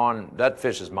that point on, that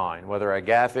fish is mine, whether I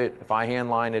gaff it, if I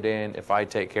hand line it in, if I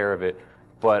take care of it.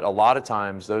 But a lot of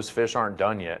times, those fish aren't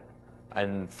done yet.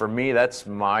 And for me, that's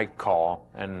my call.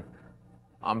 And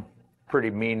I'm pretty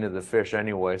mean to the fish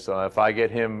anyway. So if I get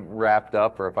him wrapped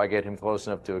up or if I get him close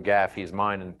enough to a gaff, he's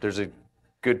mine. And there's a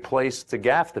good place to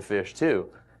gaff the fish too.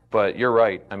 But you're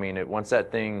right. I mean, once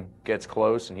that thing gets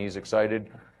close and he's excited,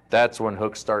 that's when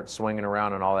hooks start swinging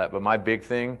around and all that. But my big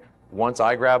thing, once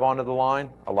I grab onto the line,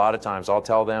 a lot of times I'll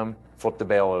tell them, flip the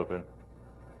bail open.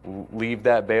 Leave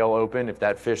that bail open. If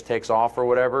that fish takes off or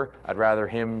whatever, I'd rather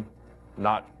him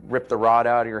not rip the rod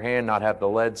out of your hand, not have the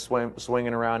lead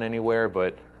swinging around anywhere.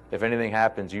 But if anything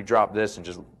happens, you drop this and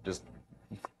just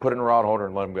put it in a rod holder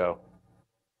and let him go.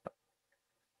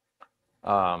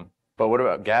 But what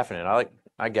about gaffing it?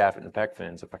 I gaff it in the pec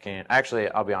fins if I can. Actually,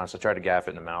 I'll be honest, I try to gaff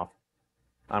it in the mouth.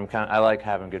 I like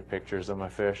having good pictures of my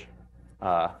fish.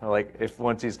 I like if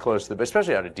once he's close to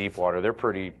especially out of deep water, they're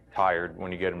pretty tired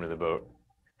when you get them to the boat.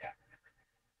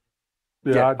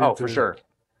 Yeah, I do oh, too. for sure.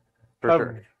 For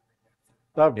sure.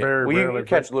 I've very well, rarely you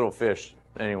catch little fish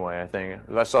anyway. I think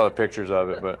I saw the pictures of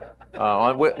it, but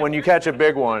when you catch a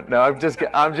big one, no, I'm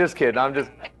just kidding.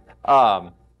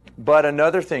 But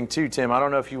another thing too, Tim, I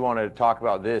don't know if you want to talk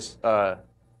about this.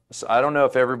 So I don't know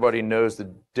if everybody knows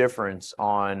the difference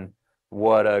on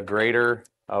what a greater,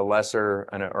 a lesser,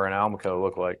 or an Almaco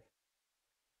look like.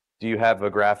 Do you have a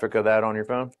graphic of that on your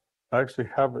phone? I actually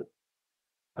have it.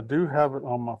 I do have it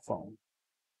on my phone.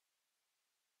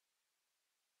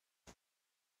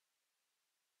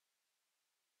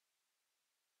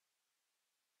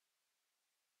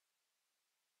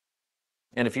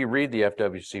 And if you read the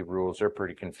FWC rules, they're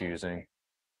pretty confusing.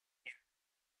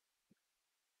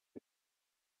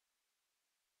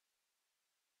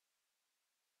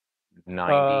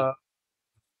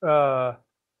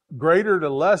 Greater to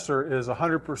lesser is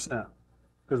 100%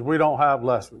 because we don't have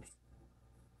lessers.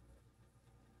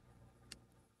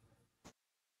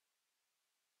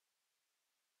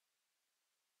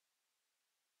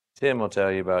 Tim will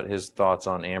tell you about his thoughts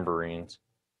on amberines.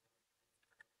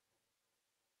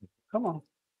 Come on.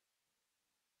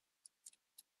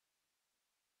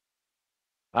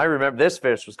 I remember this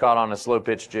fish was caught on a slow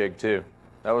pitch jig too.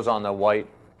 That was on the white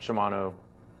Shimano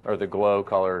or the glow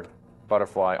colored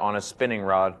butterfly on a spinning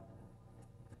rod.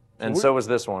 And so was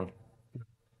this one.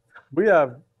 We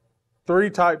have 3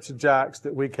 types of jacks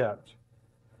that we catch.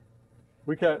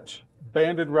 We catch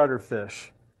banded rudder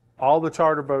fish. All the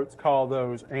charter boats call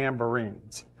those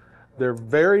amberines. They're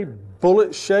very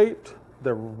bullet shaped.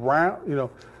 They're round,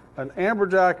 an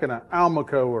amberjack and an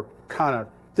almaco are kind of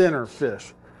thinner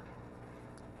fish.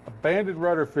 A banded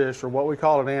rudder fish, or what we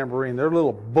call an amberine, they're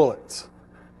little bullets.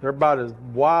 They're about as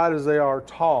wide as they are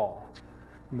tall.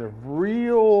 And they're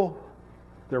real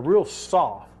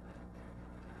soft.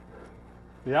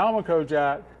 The almaco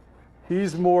jack,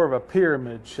 he's more of a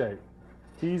pyramid shape.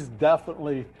 He's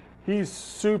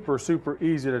super, super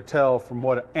easy to tell from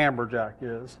what an amberjack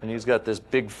is. And he's got this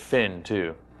big fin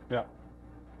too. Yeah.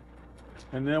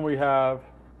 And then we have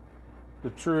the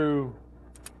true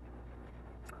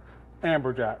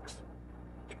amberjacks.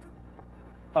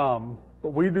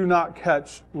 But we do not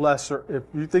catch lesser. If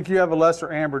you think you have a lesser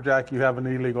amberjack, you have an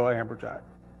illegal amberjack.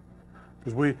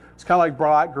 Because it's kind of like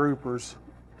black groupers.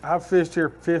 I've fished here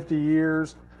 50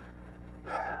 years.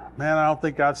 Man, I don't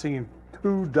think I've seen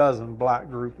 24 black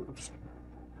groupers.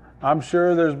 I'm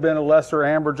sure there's been a lesser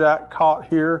amberjack caught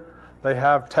here. They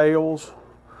have tails,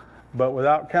 but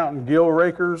without counting gill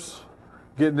rakers,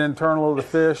 getting internal of the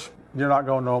fish, you're not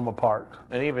going to know them apart.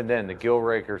 And even then, the gill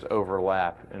rakers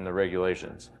overlap in the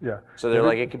regulations. Yeah. So they're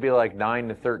like, it could be like 9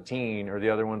 to 13, or the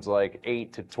other one's like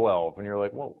 8 to 12. And you're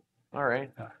like, whoa, all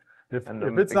right. Yeah. If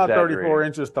it's not 34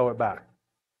 inches, throw it back.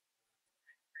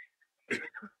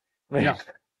 Yeah.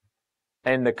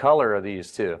 And the color of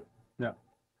these too. Yeah.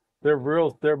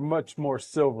 They're much more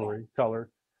silvery color.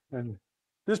 And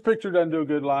this picture doesn't do a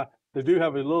good line. They do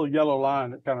have a little yellow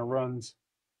line that kind of runs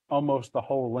almost the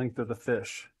whole length of the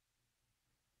fish.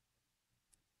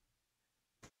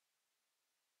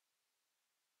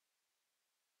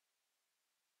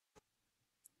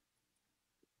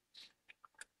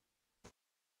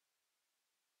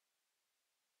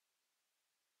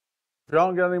 If y'all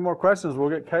don't got any more questions, we'll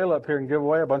get Kayla up here and give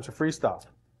away a bunch of free stuff.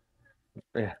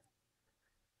 Yeah.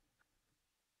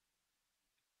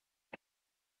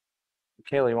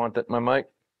 Kayla, you want my mic?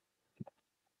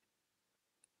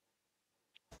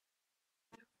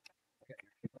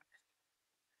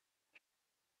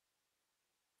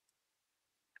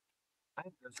 I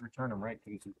think just return them right,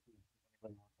 Casey.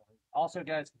 Also,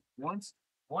 guys, once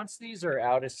these are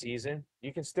out of season,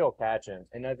 you can still catch them.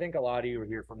 And I think a lot of you are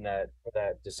here from that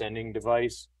descending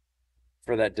device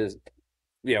for that.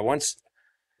 Yeah, once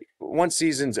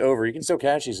season's over, you can still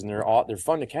catch these, and they're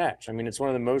fun to catch. I mean, it's one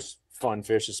of the most fun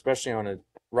fish, especially on a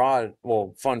rod.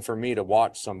 Well, fun for me to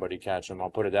watch somebody catch them. I'll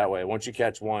put it that way. Once you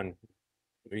catch one,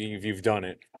 you've done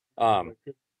it.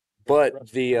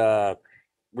 But the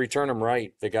return them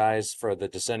right, the guys for the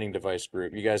descending device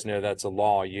group, you guys know that's a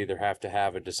law. You either have to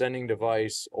have a descending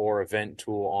device or a vent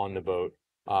tool on the boat.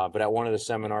 But at one of the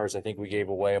seminars, I think we gave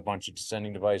away a bunch of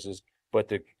descending devices. But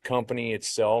the company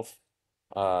itself,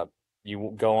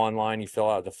 you go online, you fill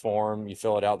out the form, you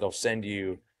fill it out, they'll send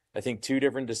you, I think, 2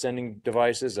 different descending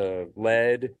devices, a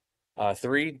lead,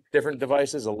 3 different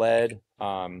devices, a lead,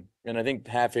 and I think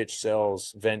Half Hitch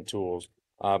sells vent tools.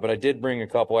 But I did bring a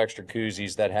couple extra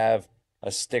koozies that have a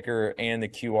sticker and the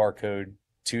QR code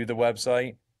to the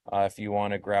website if you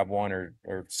want to grab one or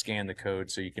scan the code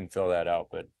so you can fill that out.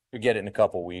 But you'll get it in a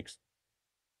couple weeks.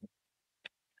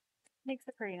 Nick's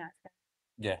a pretty nice guy.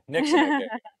 Yeah, Nick's okay.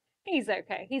 He's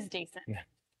okay. He's decent.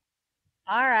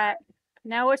 All right.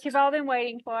 Now what you've all been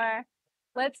waiting for.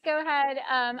 Let's go ahead.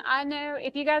 I know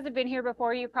if you guys have been here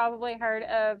before, you probably heard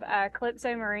of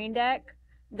Calypso Marine Deck.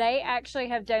 They actually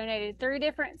have donated 3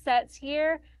 different sets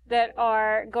here that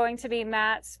are going to be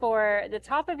mats for the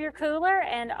top of your cooler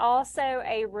and also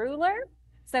a ruler.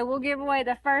 So we'll give away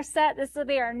the first set. This will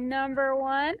be our number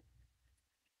 1.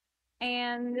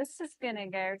 And this is going to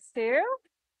go to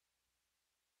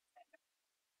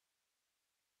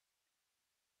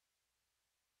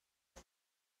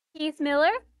Keith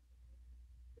Miller.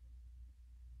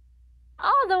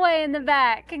 All the way in the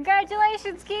back.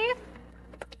 Congratulations, Keith.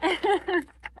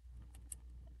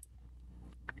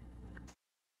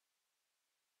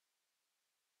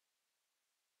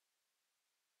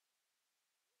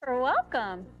 You're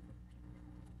welcome.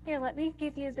 Here, let me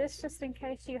give you this just in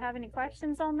case you have any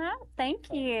questions on that.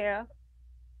 Thank you.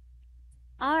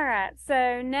 All right,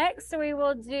 so next we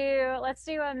will do, let's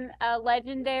do a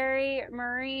legendary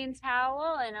marine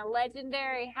towel and a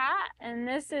legendary hat. And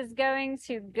this is going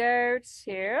to go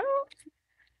to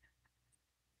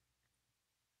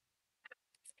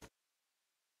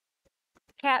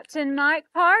Captain Mike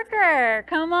Parker.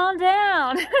 Come on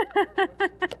down.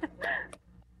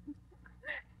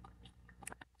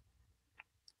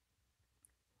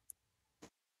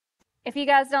 If you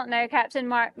guys don't know, Captain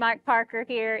Mike Parker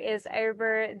here is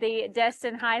over the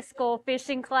Destin High School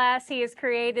fishing class. He has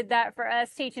created that for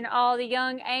us, teaching all the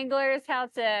young anglers how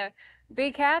to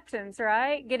be captains,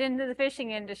 right? Get into the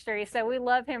fishing industry. So we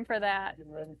love him for that.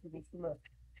 Getting ready for this semester.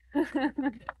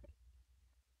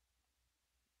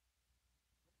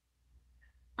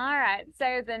 All right,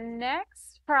 so the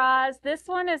next prize, this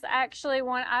one is actually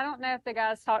one, I don't know if the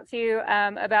guys talked to you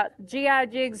about GI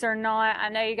jigs or not. I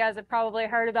know you guys have probably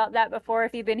heard about that before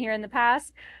if you've been here in the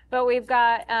past, but we've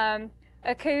got a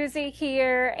koozie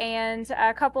here and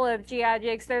a couple of GI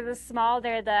jigs. They're the small,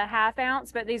 they're the 1/2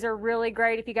 ounce, but these are really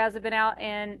great if you guys have been out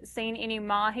and seen any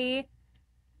mahi.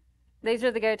 These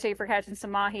are the go-to for catching some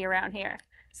mahi around here.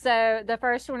 So the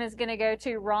first one is going to go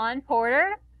to Ron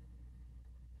Porter.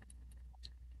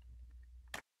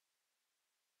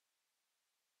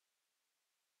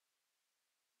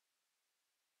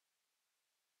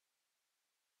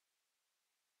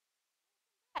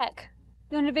 Heck,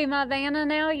 you want to be my Vanna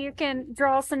now? You can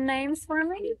draw some names for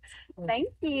me. Thank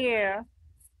you.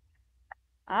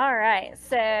 All right,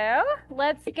 so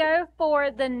let's go for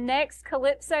the next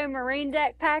Calypso Marine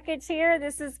Deck package here.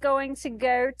 This is going to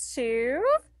go to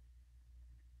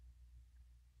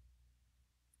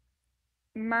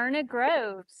Myrna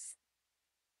Groves.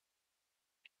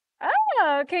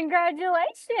 Oh,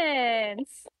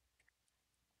 congratulations.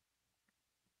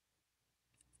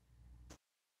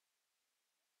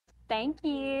 Thank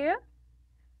you.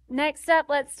 Next up,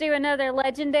 let's do another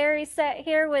legendary set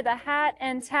here with a hat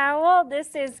and towel.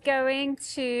 This is going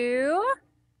to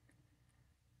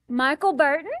Michael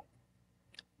Burton.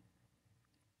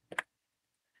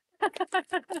 There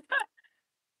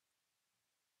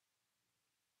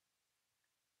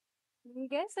you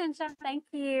go, Sunshine. Thank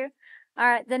you. All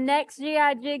right, the next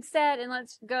GI jig set, and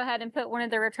let's go ahead and put one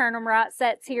of the Return 'em Right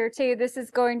sets here too. This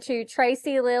is going to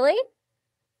Tracy Lilly.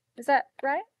 Is that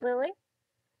right, Lily?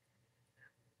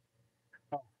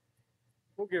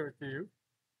 We'll give it to you.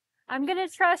 I'm going to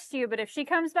trust you, but if she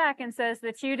comes back and says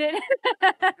that you didn't.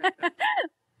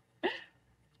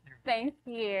 Thank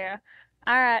you.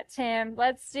 All right, Tim,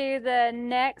 let's do the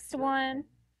next one.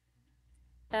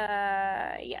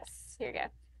 Yes, here you go.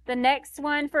 The next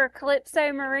one for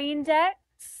Calypso Marine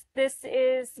Decks. This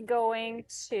is going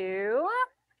to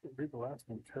Read the last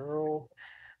one.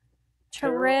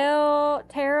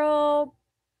 Terrell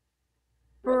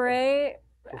Bray.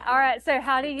 All right, so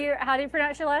how do you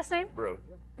pronounce your last name? Bro.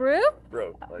 Brew?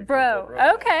 Bro. Like, Bro.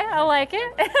 bro. Okay, I like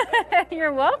it.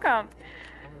 You're welcome.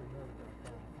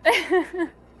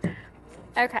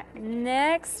 Okay,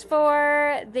 next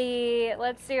for the,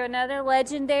 let's do another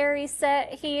legendary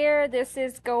set here. This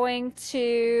is going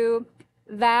to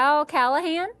Val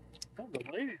Callahan.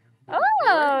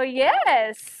 Oh,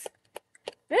 yes.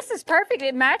 This is perfect.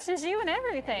 It matches you and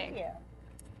everything. Yeah.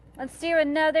 Let's do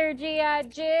another GI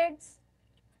Jigs.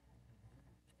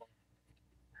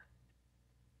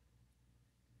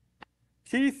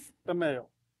 Keith Emil.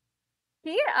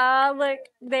 Here, oh, look,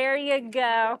 there you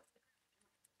go.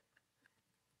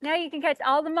 Now you can catch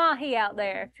all the mahi out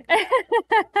there.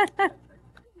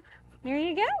 There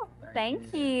you go.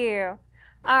 Thank you.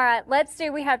 All right, let's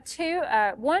do, we have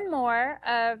one more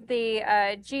of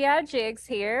the GI Jigs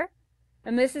here.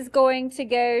 And this is going to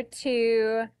go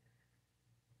to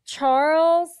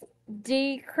Charles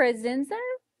D. Crescenzo.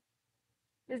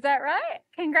 Is that right?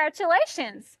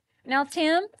 Congratulations. Now,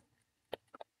 Tim,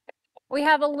 we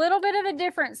have a little bit of a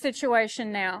different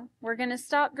situation now. We're going to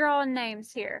stop drawing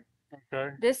names here.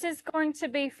 Okay. This is going to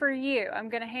be for you. I'm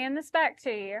going to hand this back to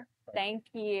you. Thank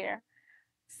you.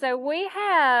 So we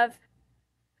have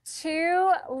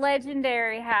 2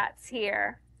 legendary hats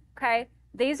here. Okay.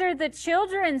 These are the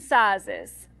children's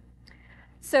sizes.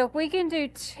 So if we can do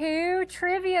 2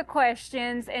 trivia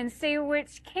questions and see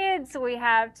which kids we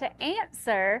have to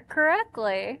answer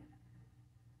correctly,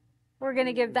 we're going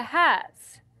to give the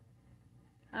hats.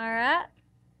 All right.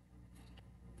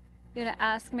 Gonna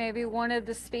ask maybe one of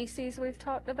the species we've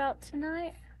talked about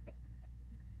tonight.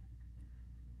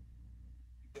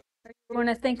 You want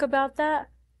to think about that?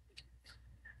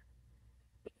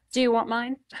 Do you want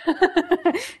mine?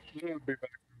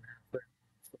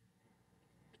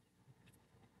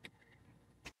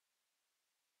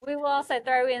 We will also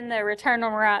throw in the Return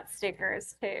on Right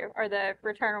stickers too, or the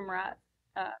Return on Right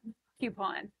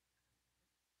coupon.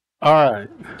 All right.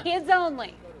 Kids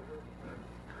only.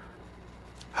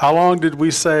 How long did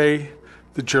we say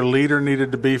that your leader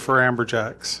needed to be for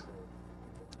Amberjacks?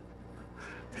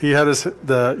 He had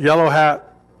the yellow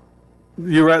hat.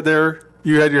 You right there.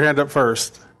 You had your hand up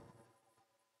first.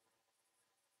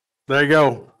 There you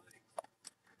go.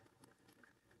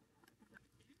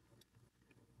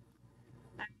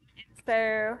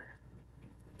 So,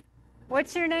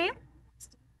 what's your name?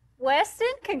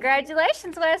 Weston.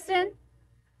 Congratulations, Weston.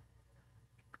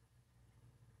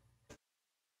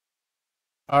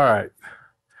 All right.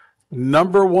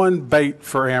 Number 1 bait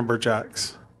for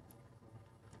Amberjacks.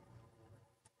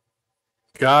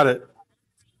 Got it.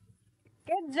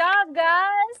 Good job,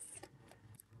 guys.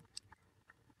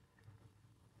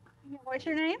 What's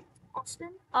your name? Austin.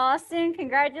 Austin.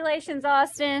 Congratulations,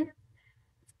 Austin.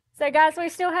 So, guys, we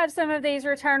still have some of these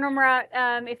Return them right.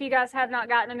 If you guys have not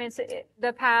gotten them in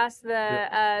the past,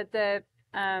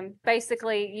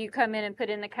 basically you come in and put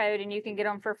in the code and you can get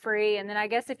them for free. And then I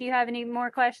guess if you have any more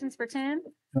questions for Tim.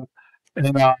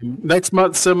 And next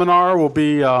month's seminar will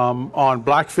be on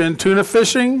blackfin tuna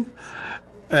fishing.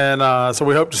 And so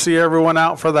we hope to see everyone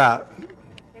out for that.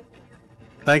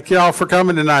 Thank you all for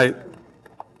coming tonight.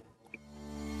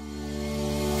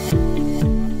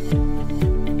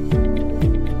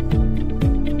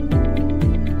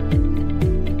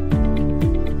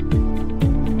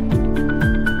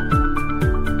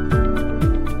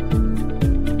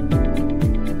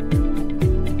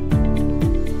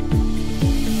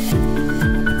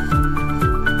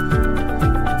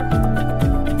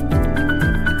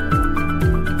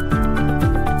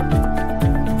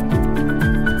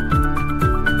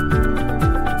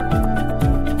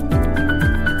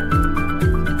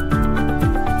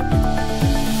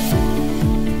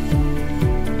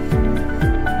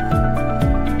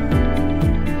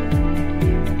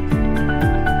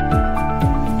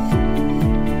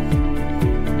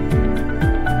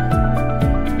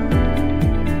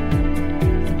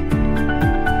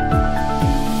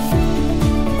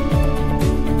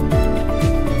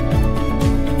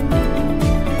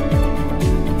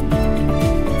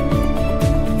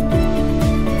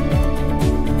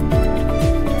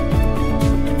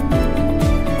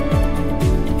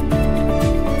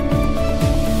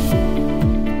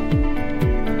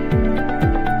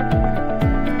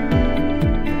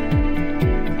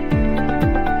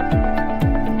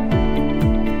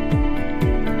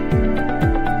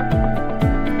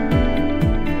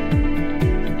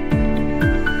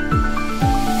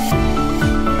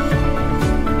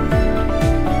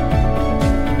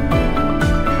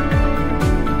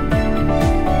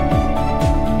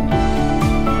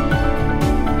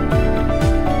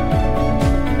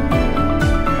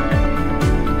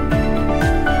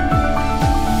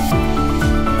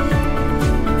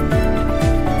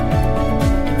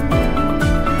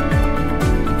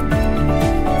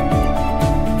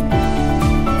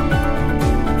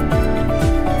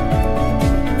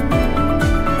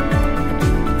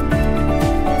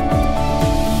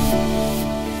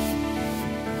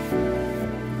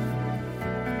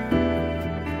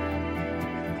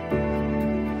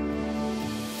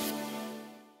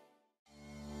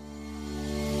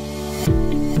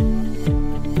 you.